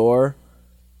out the door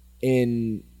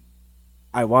in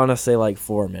I want to say like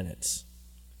 4 minutes.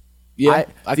 Yeah,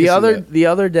 I can see that. The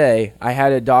other day I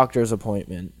had a doctor's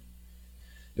appointment.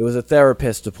 It was a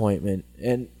therapist appointment,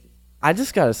 and I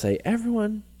just gotta say,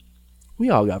 everyone, we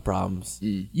all got problems.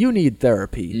 You need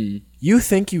therapy. You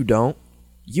think you don't?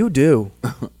 You do.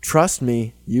 Trust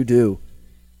me, you do.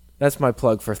 That's my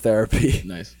plug for therapy.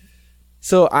 Nice.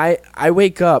 So I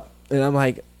wake up and I'm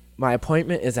like, my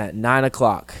appointment is at 9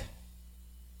 o'clock,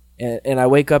 and I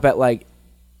wake up at like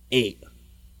 8,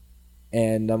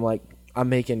 and I'm like, I'm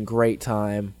making great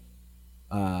time.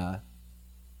 I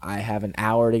have an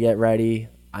hour to get ready.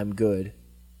 I'm good.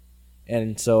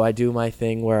 And so I do my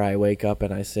thing where I wake up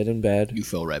and I sit in bed. You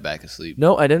fell right back asleep.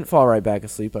 No, I didn't fall right back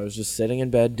asleep. I was just sitting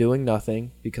in bed doing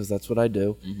nothing because that's what I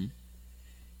do.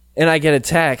 And I get a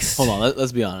text. Hold on,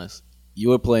 let's be honest. You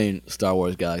were playing Star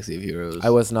Wars Galaxy of Heroes.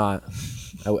 I was not.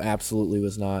 I absolutely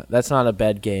was not. That's not a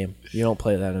bed game. You don't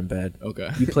play that in bed. Okay.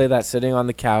 You play that sitting on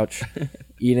the couch,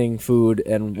 eating food,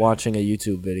 and watching a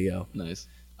YouTube video. Nice.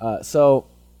 So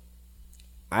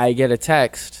I get a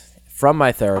text from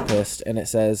my therapist, and it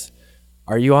says,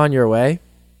 "Are you on your way?"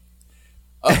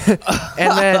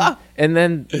 and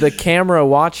then the camera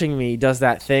watching me does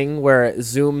that thing where it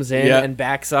zooms in and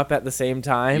backs up at the same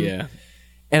time. Yeah.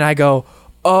 And I go,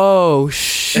 "Oh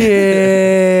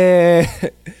shit."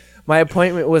 My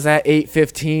appointment was at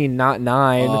 8:15, not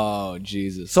 9. Oh,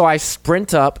 Jesus. So I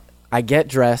sprint up, I get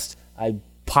dressed, I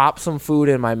pop some food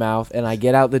in my mouth, and I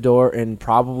get out the door in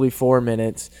probably 4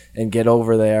 minutes and get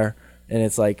over there, and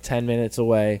it's like 10 minutes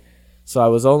away. So I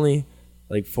was only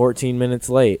like 14 minutes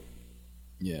late.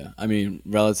 Yeah. I mean,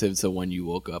 relative to when you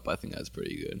woke up, I think that's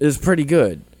pretty good. It was pretty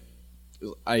good.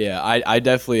 I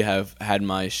definitely have had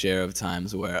my share of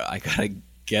times where I gotta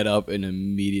get up and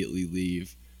immediately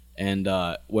leave. And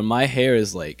when my hair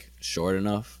is like short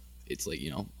enough, it's like,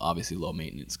 obviously low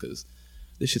maintenance because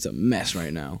this shit's a mess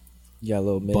right now. You got a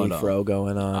little mini fro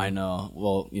going on. I know.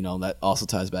 Well, that also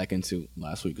ties back into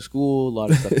last week of school. A lot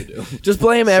of stuff to do. Just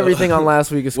blame everything on last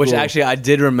week of school. Which actually, I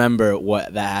did remember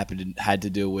what that had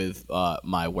to do with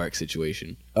my work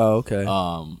situation. Oh, okay.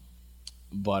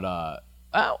 But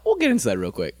we'll get into that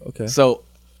real quick. Okay. So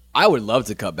I would love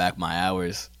to cut back my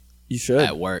hours. You should.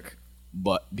 At work.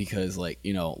 But because,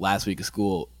 last week of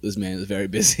school, this man is very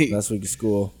busy. Last week of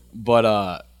school. But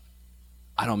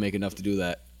I don't make enough to do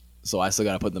that. So I still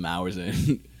got to put them hours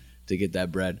in to get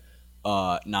that bread.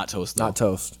 Not toast, though. Not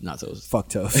toast. Not toast. Fuck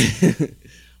toast.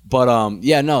 But,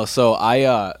 yeah, no. So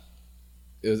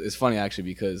it's funny, actually,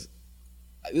 because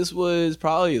this was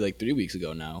probably, 3 weeks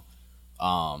ago now.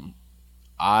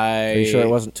 Are you sure it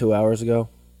wasn't 2 hours ago?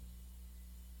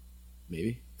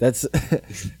 Maybe. That's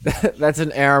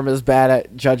an Aram is bad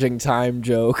at judging time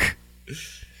joke.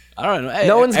 I don't know. Hey,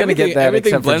 no one's gonna get that. Everything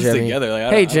except blends for Jimmy. together.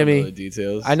 Hey, Jimmy. I don't know the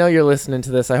details. I know you're listening to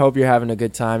this. I hope you're having a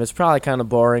good time. It's probably kind of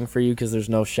boring for you because there's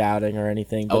no shouting or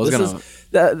anything. But this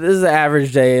is the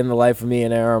average day in the life of me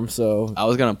and Aram. So I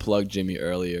was gonna plug Jimmy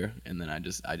earlier, and then I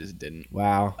just didn't.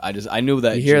 Wow. I knew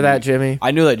that. You hear that, Jimmy?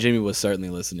 I knew that Jimmy was certainly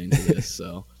listening to this.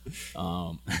 So,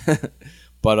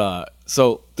 but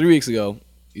so 3 weeks ago,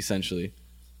 essentially,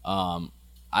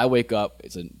 I wake up.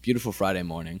 It's a beautiful Friday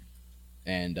morning.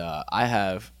 And I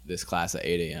have this class at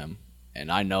 8 a.m.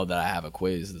 and I know that I have a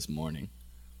quiz this morning.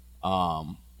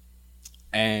 And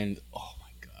oh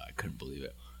my god, I couldn't believe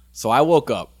it. So I woke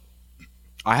up.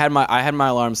 I had my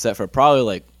alarm set for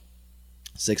probably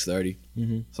 6:30,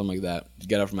 something like that, to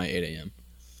get up for my 8 a.m.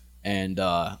 And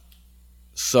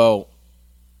so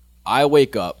I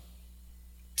wake up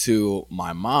to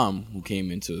my mom, who came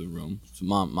into the room. So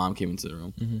mom came into the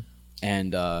room,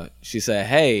 and she said,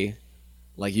 "Hey,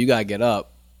 you gotta get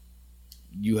up.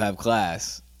 You have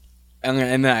class." And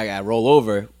then I roll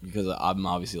over because I'm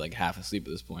obviously half asleep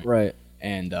at this point. Right.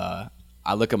 And I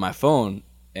look at my phone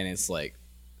and it's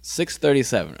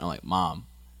 6:37. I'm like, "Mom,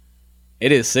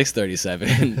 it is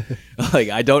 6:37."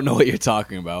 I don't know what you're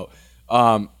talking about.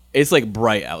 It's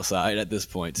bright outside at this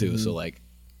point too. So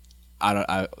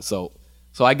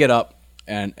so I get up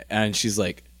and she's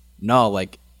like, "No,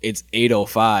 it's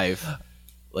 8:05.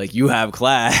 You have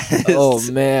class." Oh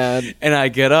man. And I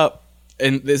get up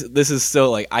and this is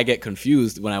still I get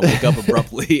confused when I wake up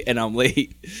abruptly and I'm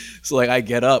late. So I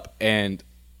get up and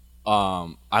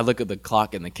I look at the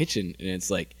clock in the kitchen and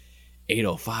it's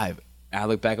 8:05. And I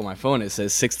look back at my phone, it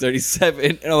says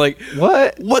 6:37, and I'm like,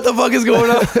 what the fuck is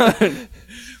going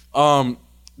on?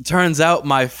 Turns out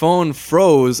my phone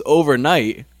froze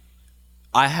overnight.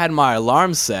 I had my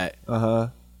alarm set.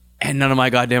 And none of my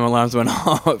goddamn alarms went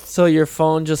off. So your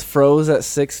phone just froze at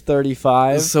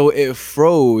 6:35? So it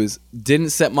froze, didn't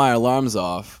set my alarms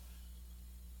off,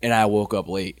 and I woke up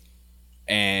late.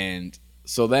 And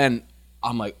so then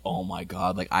I'm like, oh my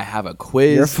God, like I have a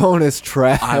quiz. Your phone is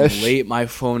trash. I'm late. My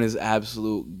phone is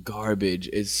absolute garbage.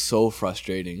 It's so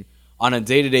frustrating. On a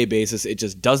day-to-day basis, it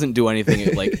just doesn't do anything.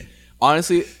 It, like,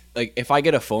 honestly, like if I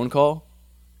get a phone call,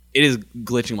 it is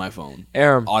glitching my phone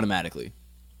Aram, automatically.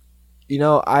 you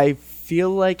know, I feel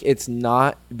like it's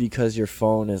not because your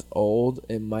phone is old.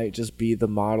 It might just be the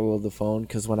model of the phone.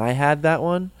 Because when I had that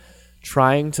one,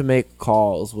 trying to make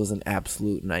calls was an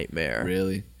absolute nightmare.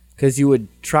 Really? Because you would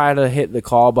try to hit the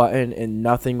call button and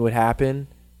nothing would happen.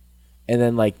 And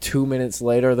then like 2 minutes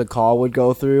later, the call would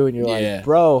go through. And you're Yeah. like,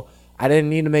 bro, I didn't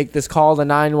need to make this call to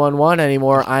 911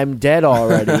 anymore. I'm dead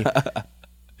already.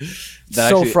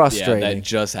 Frustrating. Yeah, that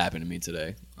just happened to me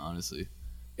today, honestly.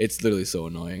 It's literally so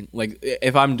annoying. Like,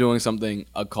 if I'm doing something,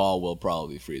 a call will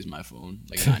probably freeze my phone,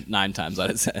 like nine times out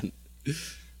of 10.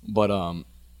 But,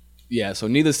 yeah, so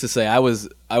needless to say, I was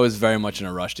very much in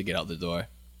a rush to get out the door.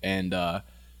 And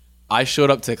I showed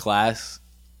up to class,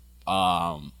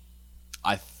 I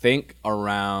think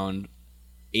around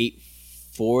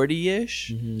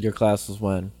 8:40-ish. Your class was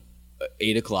when?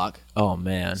 8 o'clock. Oh,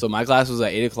 man. So my class was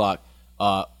at 8 o'clock.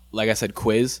 Like I said,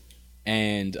 quiz,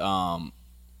 and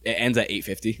it ends at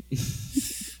 8:50.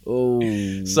 Oh.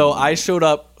 So I showed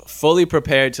up fully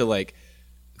prepared to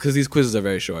because these quizzes are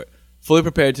very short. Fully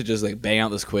prepared to just bang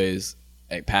out this quiz,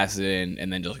 pass it in,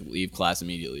 and then just leave class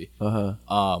immediately.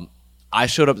 I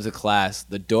showed up to class.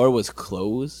 The door was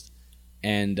closed,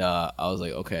 and I was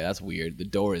like, okay, that's weird. The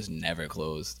door is never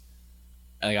closed.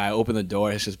 Like I open the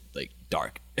door, it's just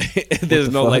dark. There's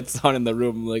no lights on in the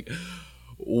room. I'm like,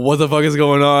 what the fuck is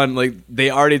going on? Like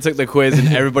they already took the quiz and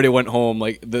everybody went home.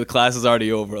 Like the class is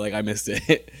already over. Like I missed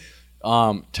it.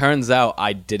 Turns out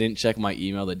I didn't check my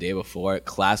email the day before.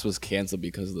 Class was canceled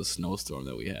because of the snowstorm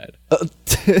that we had.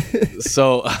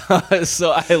 So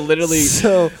I literally.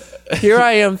 So here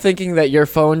I am thinking that your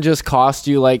phone just cost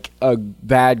you like a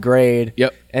bad grade.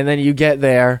 Yep. And then you get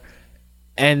there,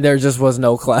 and there just was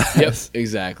no class. Yep.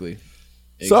 Exactly.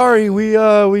 Sorry,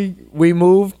 we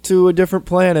moved to a different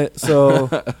planet, so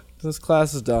this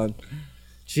class is done.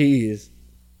 Jeez.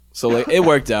 So it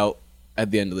worked out at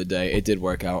the end of the day. It did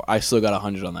work out. I still got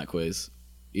 100 on that quiz,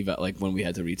 even when we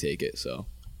had to retake it. So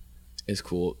it's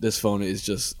cool. This phone is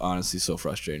just honestly so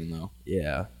frustrating though.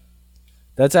 Yeah.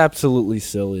 That's absolutely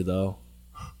silly though.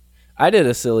 I did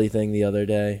a silly thing the other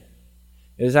day.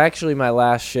 It was actually my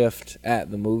last shift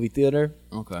at the movie theater.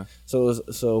 Okay.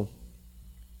 So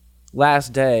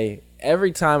last day,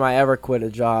 every time I ever quit a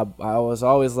job, I was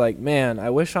always like, man, I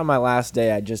wish on my last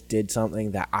day I just did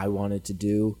something that I wanted to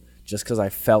do just because I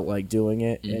felt like doing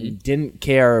it and didn't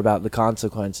care about the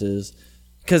consequences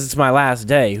because it's my last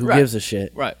day. Who gives a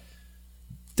shit? Right.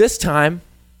 This time,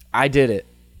 I did it.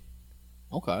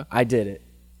 Okay. I did it.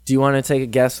 Do you want to take a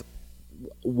guess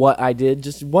what I did?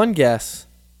 Just one guess.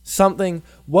 Something.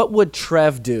 What would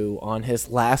Trev do on his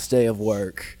last day of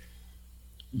work?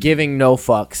 Giving no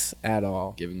fucks at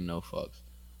all. Giving no fucks.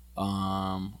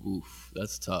 Oof,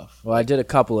 that's tough. Well, I did a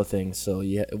couple of things, so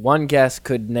yeah, one guess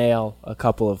could nail a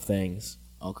couple of things.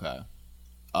 Okay.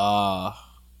 I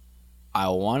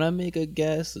want to make a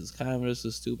guess. It's kind of just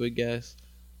a stupid guess.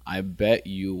 I bet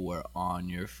you were on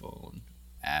your phone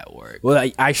at work. Well,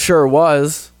 I sure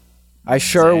was. I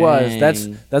sure was.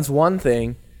 Dang. That's one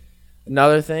thing.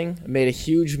 Another thing, I made a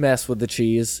huge mess with the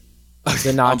cheese. The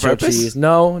On nacho purpose? cheese.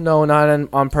 No, not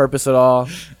on purpose at all.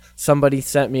 Somebody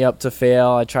sent me up to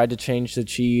fail. I tried to change the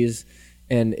cheese,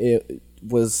 and it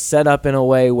was set up in a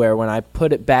way where when I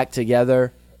put it back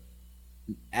together,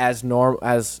 as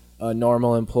a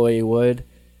normal employee would,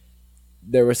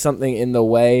 there was something in the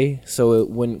way, so it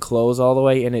wouldn't close all the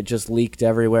way, and it just leaked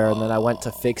everywhere. And then I went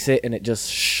to fix it, and it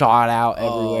just shot out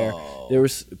everywhere. There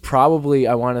was probably,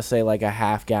 I want to say, like a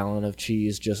half gallon of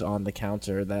cheese just on the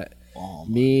counter that.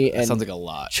 That sounds like a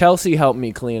lot. Chelsea helped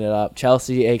me clean it up.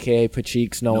 Chelsea, a.k.a.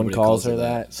 Pacheeks, no Nobody one calls her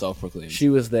that. Self-proclaimed. She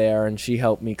was there, and she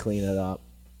helped me clean it up.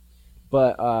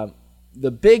 But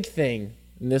the big thing,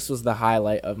 and this was the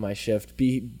highlight of my shift,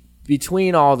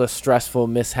 between all the stressful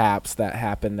mishaps that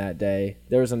happened that day,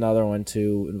 there was another one,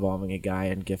 too, involving a guy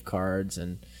and gift cards,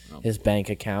 and his bank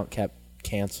account kept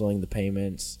canceling the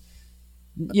payments.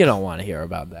 You don't want to hear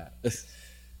about that.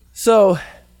 So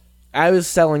I was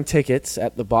selling tickets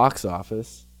at the box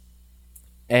office,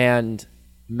 and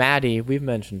Maddie, we've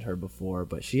mentioned her before,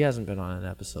 but she hasn't been on an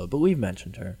episode, but we've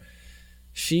mentioned her.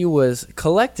 She was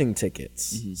collecting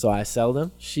tickets. Mm-hmm. So I sell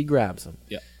them, she grabs them.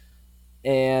 Yeah.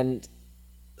 And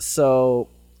so...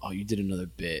 Oh, you did another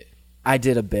bit. I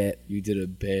did a bit. You did a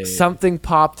bit. Something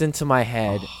popped into my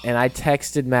head, and I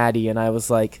texted Maddie, and I was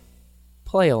like,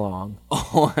 play along.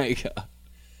 Oh, my God.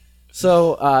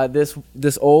 So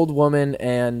this old woman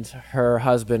and her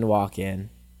husband walk in,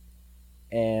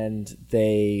 and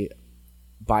they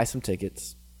buy some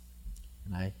tickets,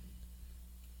 and I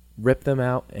rip them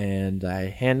out and I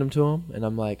hand them to them, and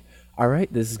I'm like, all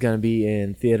right, this is going to be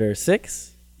in Theater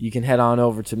 6. You can head on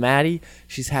over to Maddie.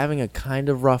 She's having a kind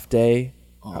of rough day.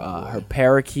 Her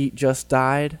parakeet just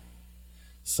died,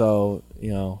 so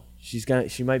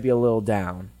she might be a little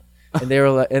down. And they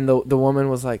were and the woman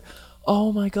was like,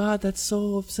 oh my God, that's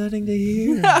so upsetting to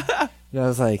hear. And I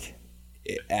was like,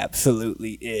 it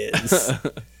absolutely is.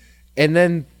 And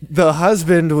then the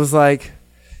husband was like,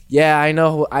 yeah, I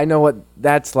know what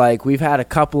that's like. We've had a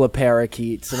couple of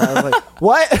parakeets. And I was like,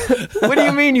 what? What do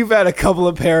you mean you've had a couple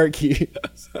of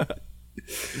parakeets?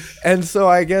 And so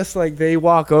I guess like they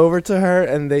walk over to her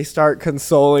and they start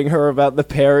consoling her about the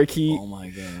parakeet. Oh my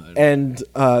God. And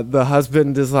the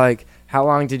husband is like, how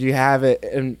long did you have it?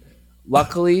 And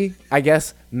luckily, I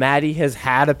guess Maddie has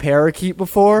had a parakeet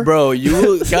before. Bro,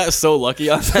 you got so lucky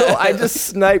on that. So I just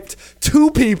sniped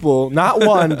 2 people, not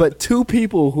one, but 2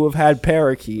 people who have had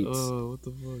parakeets. Oh, what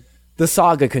the fuck? The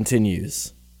saga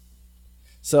continues.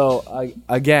 So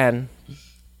again,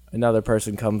 another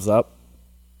person comes up,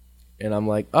 and I'm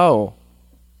like, oh,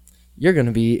 you're going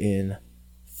to be in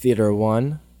Theater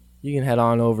 1. You can head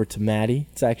on over to Maddie.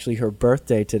 It's actually her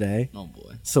birthday today. Oh,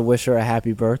 boy. So wish her a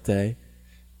happy birthday.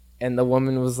 And the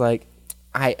woman was like,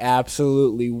 I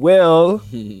absolutely will.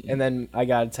 And then I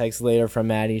got a text later from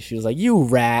Maddie. She was like, you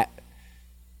rat.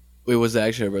 Wait, was that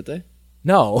actually her birthday?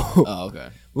 No. Oh, okay.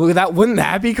 Well, wouldn't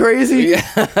that be crazy?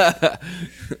 Yeah.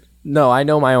 No, I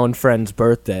know my own friend's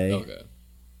birthday.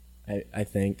 Okay. I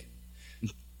think.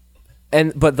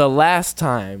 But the last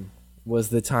time was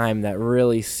the time that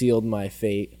really sealed my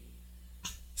fate.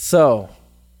 So,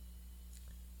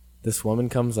 this woman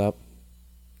comes up,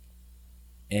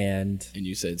 and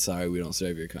you said, sorry, we don't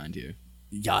serve your kind here.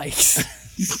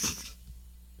 Yikes.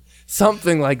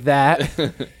 Something like that.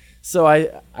 So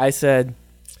I said,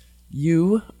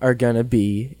 you are going to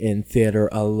be in Theater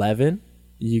 11.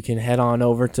 You can head on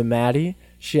over to Maddie.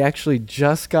 She actually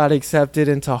just got accepted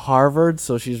into Harvard,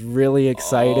 so she's really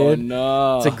excited. Oh,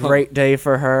 no. It's a great day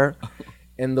for her.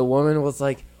 And the woman was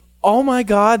like, oh my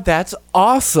God, that's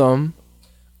awesome.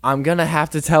 I'm going to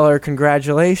have to tell her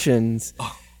congratulations.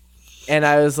 And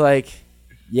I was like,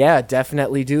 yeah,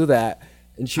 definitely do that.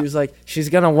 And she was like, she's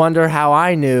going to wonder how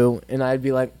I knew. And I'd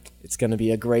be like, it's going to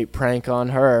be a great prank on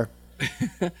her.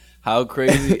 How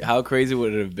crazy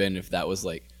would it have been if that was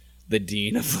like the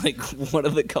dean of like one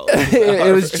of the colleges?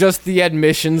 It was just the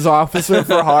admissions officer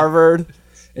for Harvard.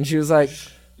 And she was like,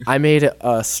 I made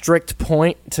a strict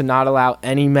point to not allow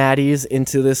any Maddies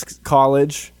into this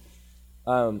college.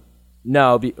 So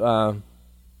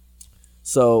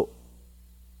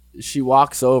she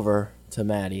walks over to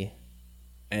Maddie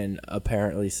and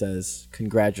apparently says,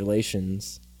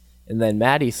 congratulations. And then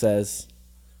Maddie says,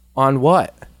 on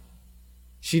what?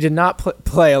 She did not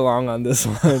play along on this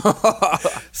one.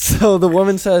 So the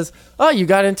woman says, oh, you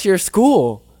got into your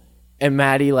school. And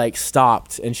Maddie like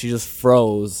stopped and she just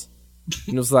froze.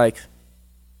 And was like,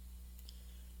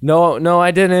 no,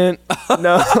 I didn't.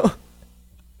 No.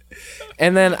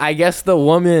 And then I guess the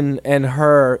woman and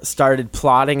her started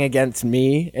plotting against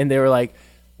me. And they were like,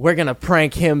 we're going to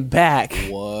prank him back.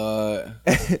 What?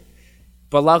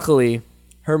 But luckily,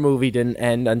 her movie didn't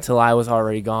end until I was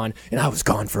already gone. And I was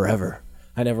gone forever.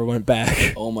 I never went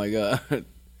back. Oh, my God.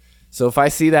 So if I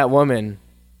see that woman,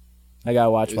 I got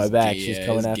to watch my back. Yeah, She's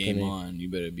coming after game me. On. You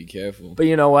better be careful. But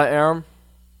you know what, Aram?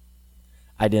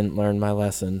 I didn't learn my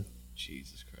lesson.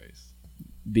 Jesus Christ.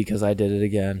 Because I did it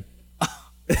again.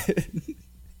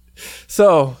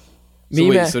 So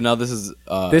now this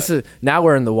is now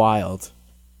we're in the wild.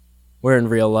 We're in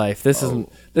real life. This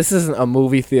isn't a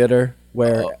movie theater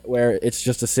where it's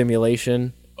just a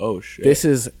simulation. Oh shit. This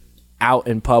is out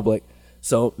in public.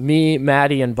 So me,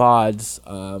 Maddie, and Bods,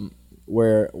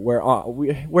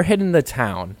 we're hitting the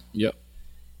town. Yep.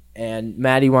 And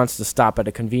Maddie wants to stop at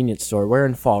a convenience store. We're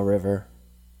in Fall River,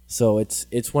 so it's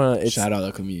shout out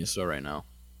the convenience store right now.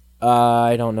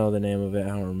 I don't know the name of it. I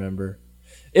don't remember.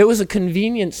 It was a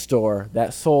convenience store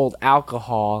that sold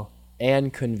alcohol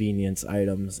and convenience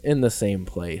items in the same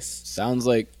place. Sounds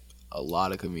like a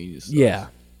lot of convenience stores. Yeah.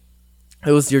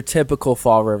 It was your typical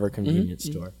Fall River convenience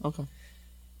store. Okay.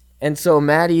 And so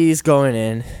Maddie's going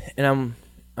in, and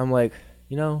I'm like,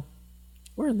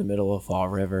 we're in the middle of Fall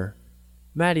River.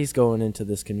 Maddie's going into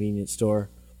this convenience store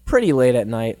pretty late at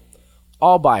night,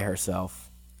 all by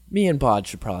herself. Me and Bod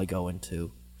should probably go in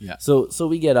too. Yeah. So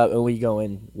we get up and we go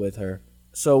in with her.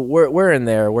 So we're in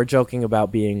there. We're joking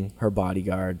about being her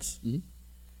bodyguards. Mm-hmm.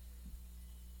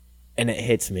 And it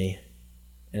hits me.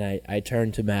 And I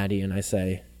turn to Maddie and I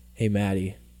say, "Hey,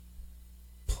 Maddie,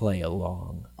 play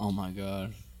along." Oh my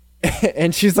god.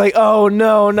 And she's like, "Oh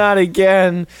no, not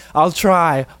again. I'll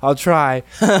try."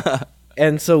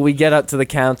 And so we get up to the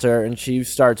counter and she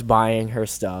starts buying her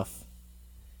stuff.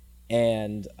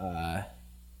 And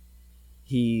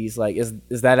he's like,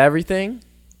 is that everything?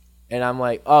 And I'm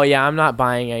like, "Oh yeah, I'm not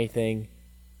buying anything.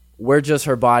 We're just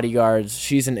her bodyguards.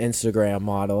 She's an Instagram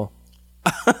model."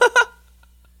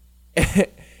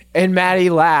 And Maddie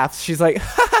laughs. She's like,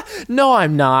 "No,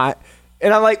 I'm not."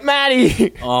 And I'm like,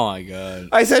 "Maddie." Oh my god.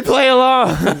 I said play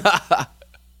along.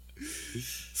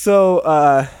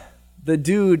 So the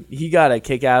dude, he got a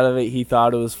kick out of it. He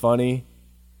thought it was funny.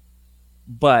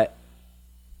 But,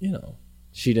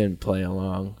 she didn't play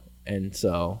along. And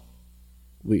so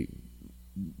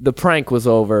the prank was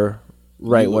over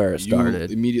where it started.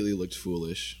 You immediately looked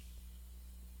foolish.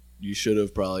 You should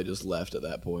have probably just left at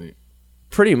that point.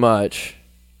 Pretty much.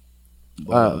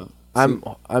 But,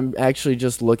 I'm actually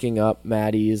just looking up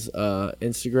Maddie's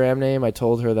Instagram name. I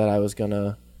told her that I was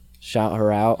gonna shout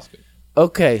her out.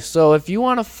 Okay, so if you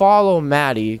want to follow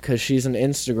Maddie, because she's an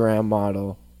Instagram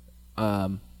model,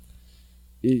 her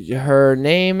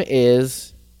name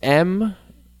is M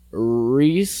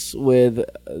Reese with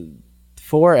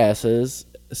 4 S's.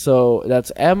 So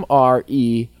that's MREISSSS.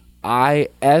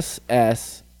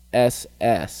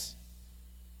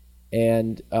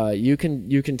 And you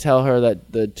can tell her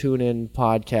that the Tune In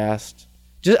podcast.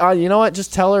 Just you know what?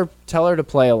 Just tell her to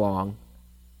play along,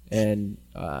 and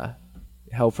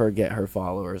help her get her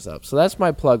followers up. So that's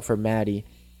my plug for Maddie,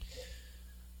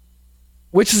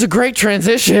 which is a great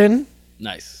transition.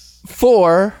 Nice.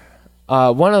 For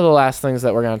one of the last things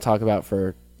that we're going to talk about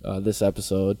for this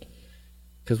episode,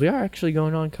 because we are actually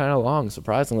going on kind of long.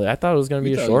 Surprisingly, I thought it was going to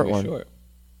be a short one.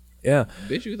 Yeah.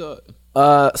 Bitch, you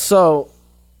thought. So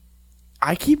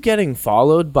I keep getting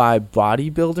followed by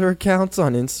bodybuilder accounts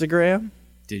on Instagram.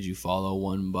 Did you follow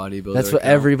one bodybuilder? That's what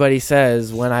account? everybody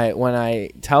says when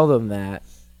I tell them that.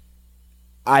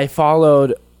 I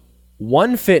followed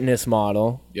one fitness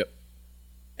model. Yep.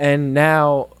 And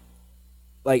now,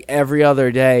 like every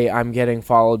other day, I'm getting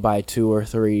followed by 2 or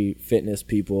 3 fitness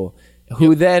people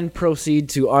who then proceed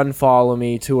to unfollow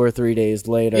me 2 or 3 days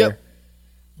later. Yep.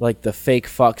 Like the fake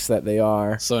fucks that they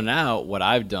are. So now what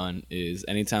I've done is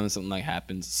anytime something like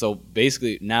happens, so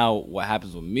basically now what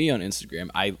happens with me on Instagram,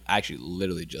 I actually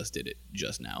literally just did it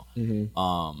just now.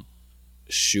 Mm-hmm.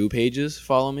 Shoe pages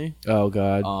follow me. Oh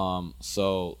God.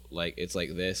 So like it's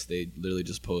like this. They literally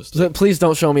just post. So please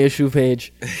don't show me a shoe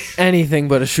page. Anything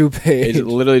but a shoe page. It's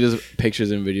literally just pictures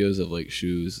and videos of like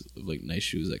shoes, of like nice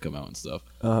shoes that come out and stuff.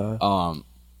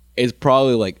 It's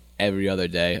probably like every other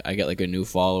day I get like a new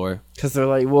follower. Because they're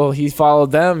like, well, he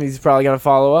followed them. He's probably going to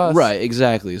follow us. Right,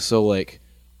 exactly. So like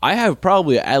I have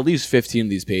probably at least 15 of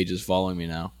these pages following me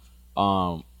now.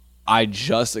 I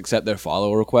just accept their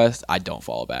follow request. I don't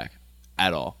follow back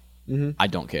at all. Mm-hmm. I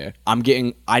don't care. I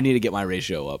need to get my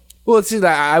ratio up. Well, see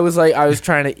that I was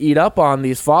trying to eat up on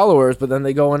these followers, but then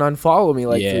they go and unfollow me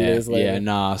 3 days later. Yeah,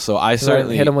 nah. So I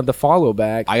certainly hit them with the follow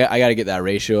back. I got to get that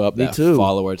ratio up. Me that too.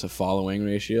 Follower to following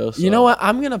ratio. So. You know what?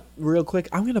 I'm gonna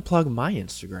plug my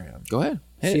Instagram. Go ahead.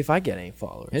 See if I get any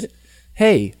followers. Hit it.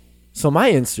 Hey, so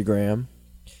my Instagram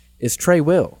is Trey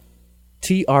Will,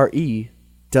 TREWIL.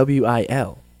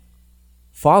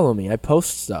 Follow me. I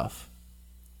post stuff.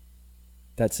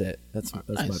 That's it. That's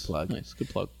nice. my plug. Nice, good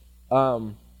plug.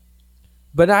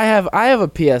 But I have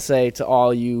a PSA to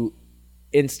all you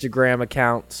Instagram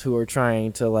accounts who are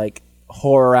trying to like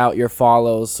whore out your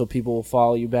follows so people will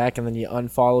follow you back and then you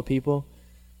unfollow people.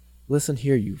 Listen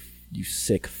here, you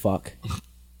sick fuck.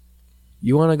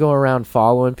 You want to go around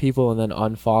following people and then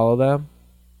unfollow them?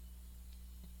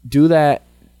 Do that.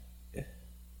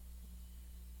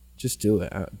 Just do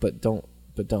it, but don't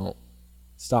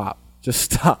stop. Just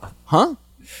stop. Huh?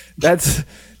 That's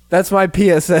my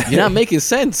PSA. You're not making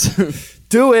sense.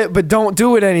 Do it, but don't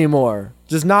do it anymore.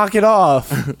 Just knock it off.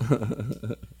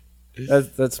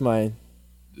 That's my.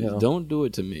 Don't do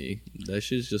it to me. That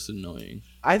shit's just annoying.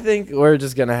 I think we're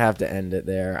just gonna have to end it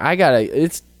there.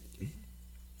 It's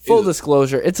full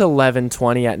disclosure. It's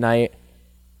 11:20 at night,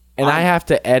 and I have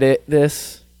to edit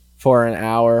this for an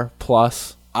hour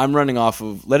plus. I'm running off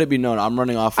of. Let it be known, I'm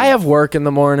running off. I have work in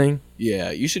the morning.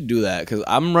 Yeah, you should do that because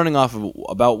I'm running off of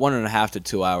about 1.5 to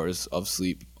 2 hours of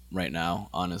sleep right now,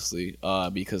 honestly.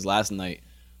 Because last night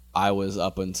I was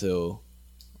up until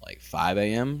like 5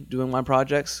 a.m. doing my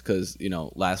projects because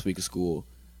last week of school,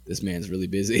 this man's really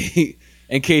busy.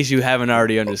 In case you haven't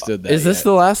already understood that. Is this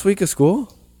the last week of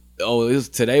school? Oh,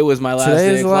 today was my last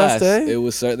day of class. It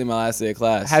was certainly my last day of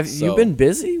class. Have you been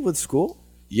busy with school?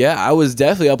 Yeah, I was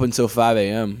definitely up until 5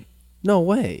 a.m. No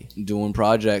way. doing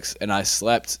projects, and I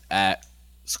slept at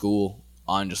school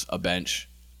on just a bench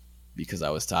because I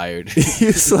was tired.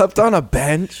 You slept on a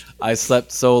bench? I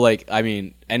slept so like I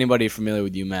mean anybody familiar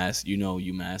with UMass, you know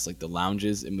UMass, like the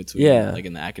lounges in between, Yeah. like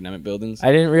in the academic buildings.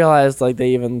 I didn't realize like they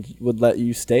even would let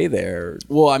you stay there.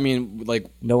 Well, I mean like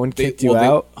No one they- kicked you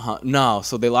well, they- out? no,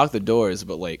 so they lock the doors,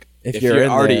 but like If if you're you're in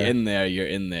already there. in there, you're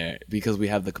in there because we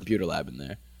have the computer lab in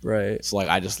there. Right. So like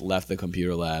I just left the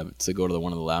computer lab to go to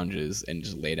one of the lounges and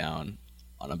just lay down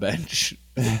on a bench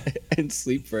and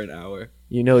sleep for an hour.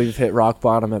 You know you've hit rock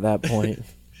bottom at that point.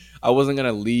 I wasn't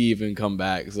gonna leave and come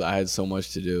back because I had so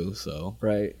much to do. So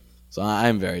Right.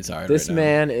 I'm very tired. This right now.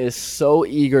 man is so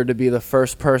eager to be the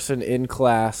first person in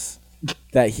class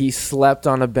that he slept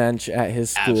on a bench at his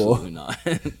school. Absolutely not.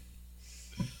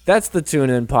 That's the Tune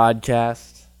In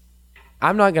Podcast.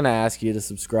 I'm not going to ask you to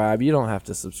subscribe. You don't have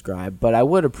to subscribe, but I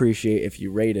would appreciate if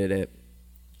you rated it.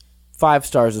 5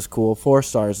 stars is cool. 4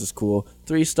 stars is cool.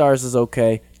 3 stars is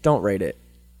okay. Don't rate it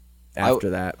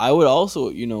after that. I would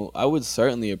also, I would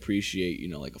certainly appreciate,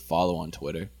 like a follow on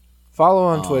Twitter. Follow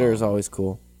on Twitter is always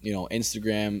cool.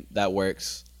 Instagram, that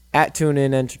works. At Tune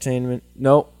In Entertainment.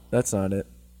 Nope, that's not it.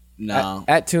 No,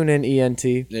 At Tune In ENT.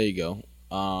 there you go.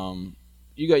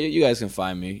 You guys can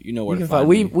find me. You know where You to can find find,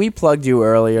 me. we plugged you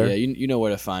earlier. Yeah, you know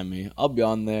where to find me. I'll be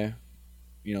on there.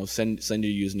 Send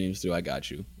your usernames through. I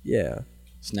got you. Yeah.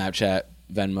 Snapchat,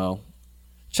 Venmo.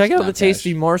 Check out the Snapdash.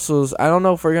 Tasty Morsels. I don't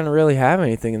know if we're gonna really have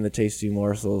anything in the Tasty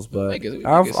Morsels, but might get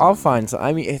I'll some. find some.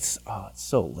 I mean, it's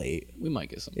so late. We might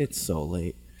get some. It's so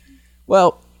late.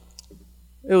 Well,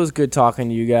 it was good talking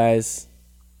to you guys.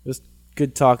 It was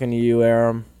good talking to you,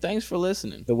 Aram. Thanks for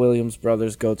listening. The Williams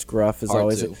Brothers Goats Gruff is Part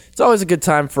always two. it's always a good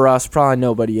time for us. Probably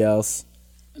nobody else,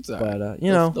 It's all right. but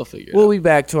They'll figure it we'll out. be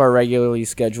back to our regularly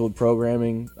scheduled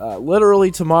programming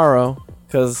literally tomorrow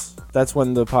because that's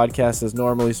when the podcast is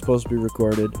normally supposed to be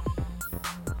recorded.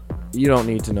 You don't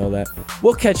need to know that.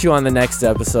 We'll catch you on the next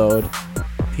episode.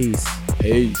 Peace.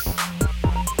 Peace.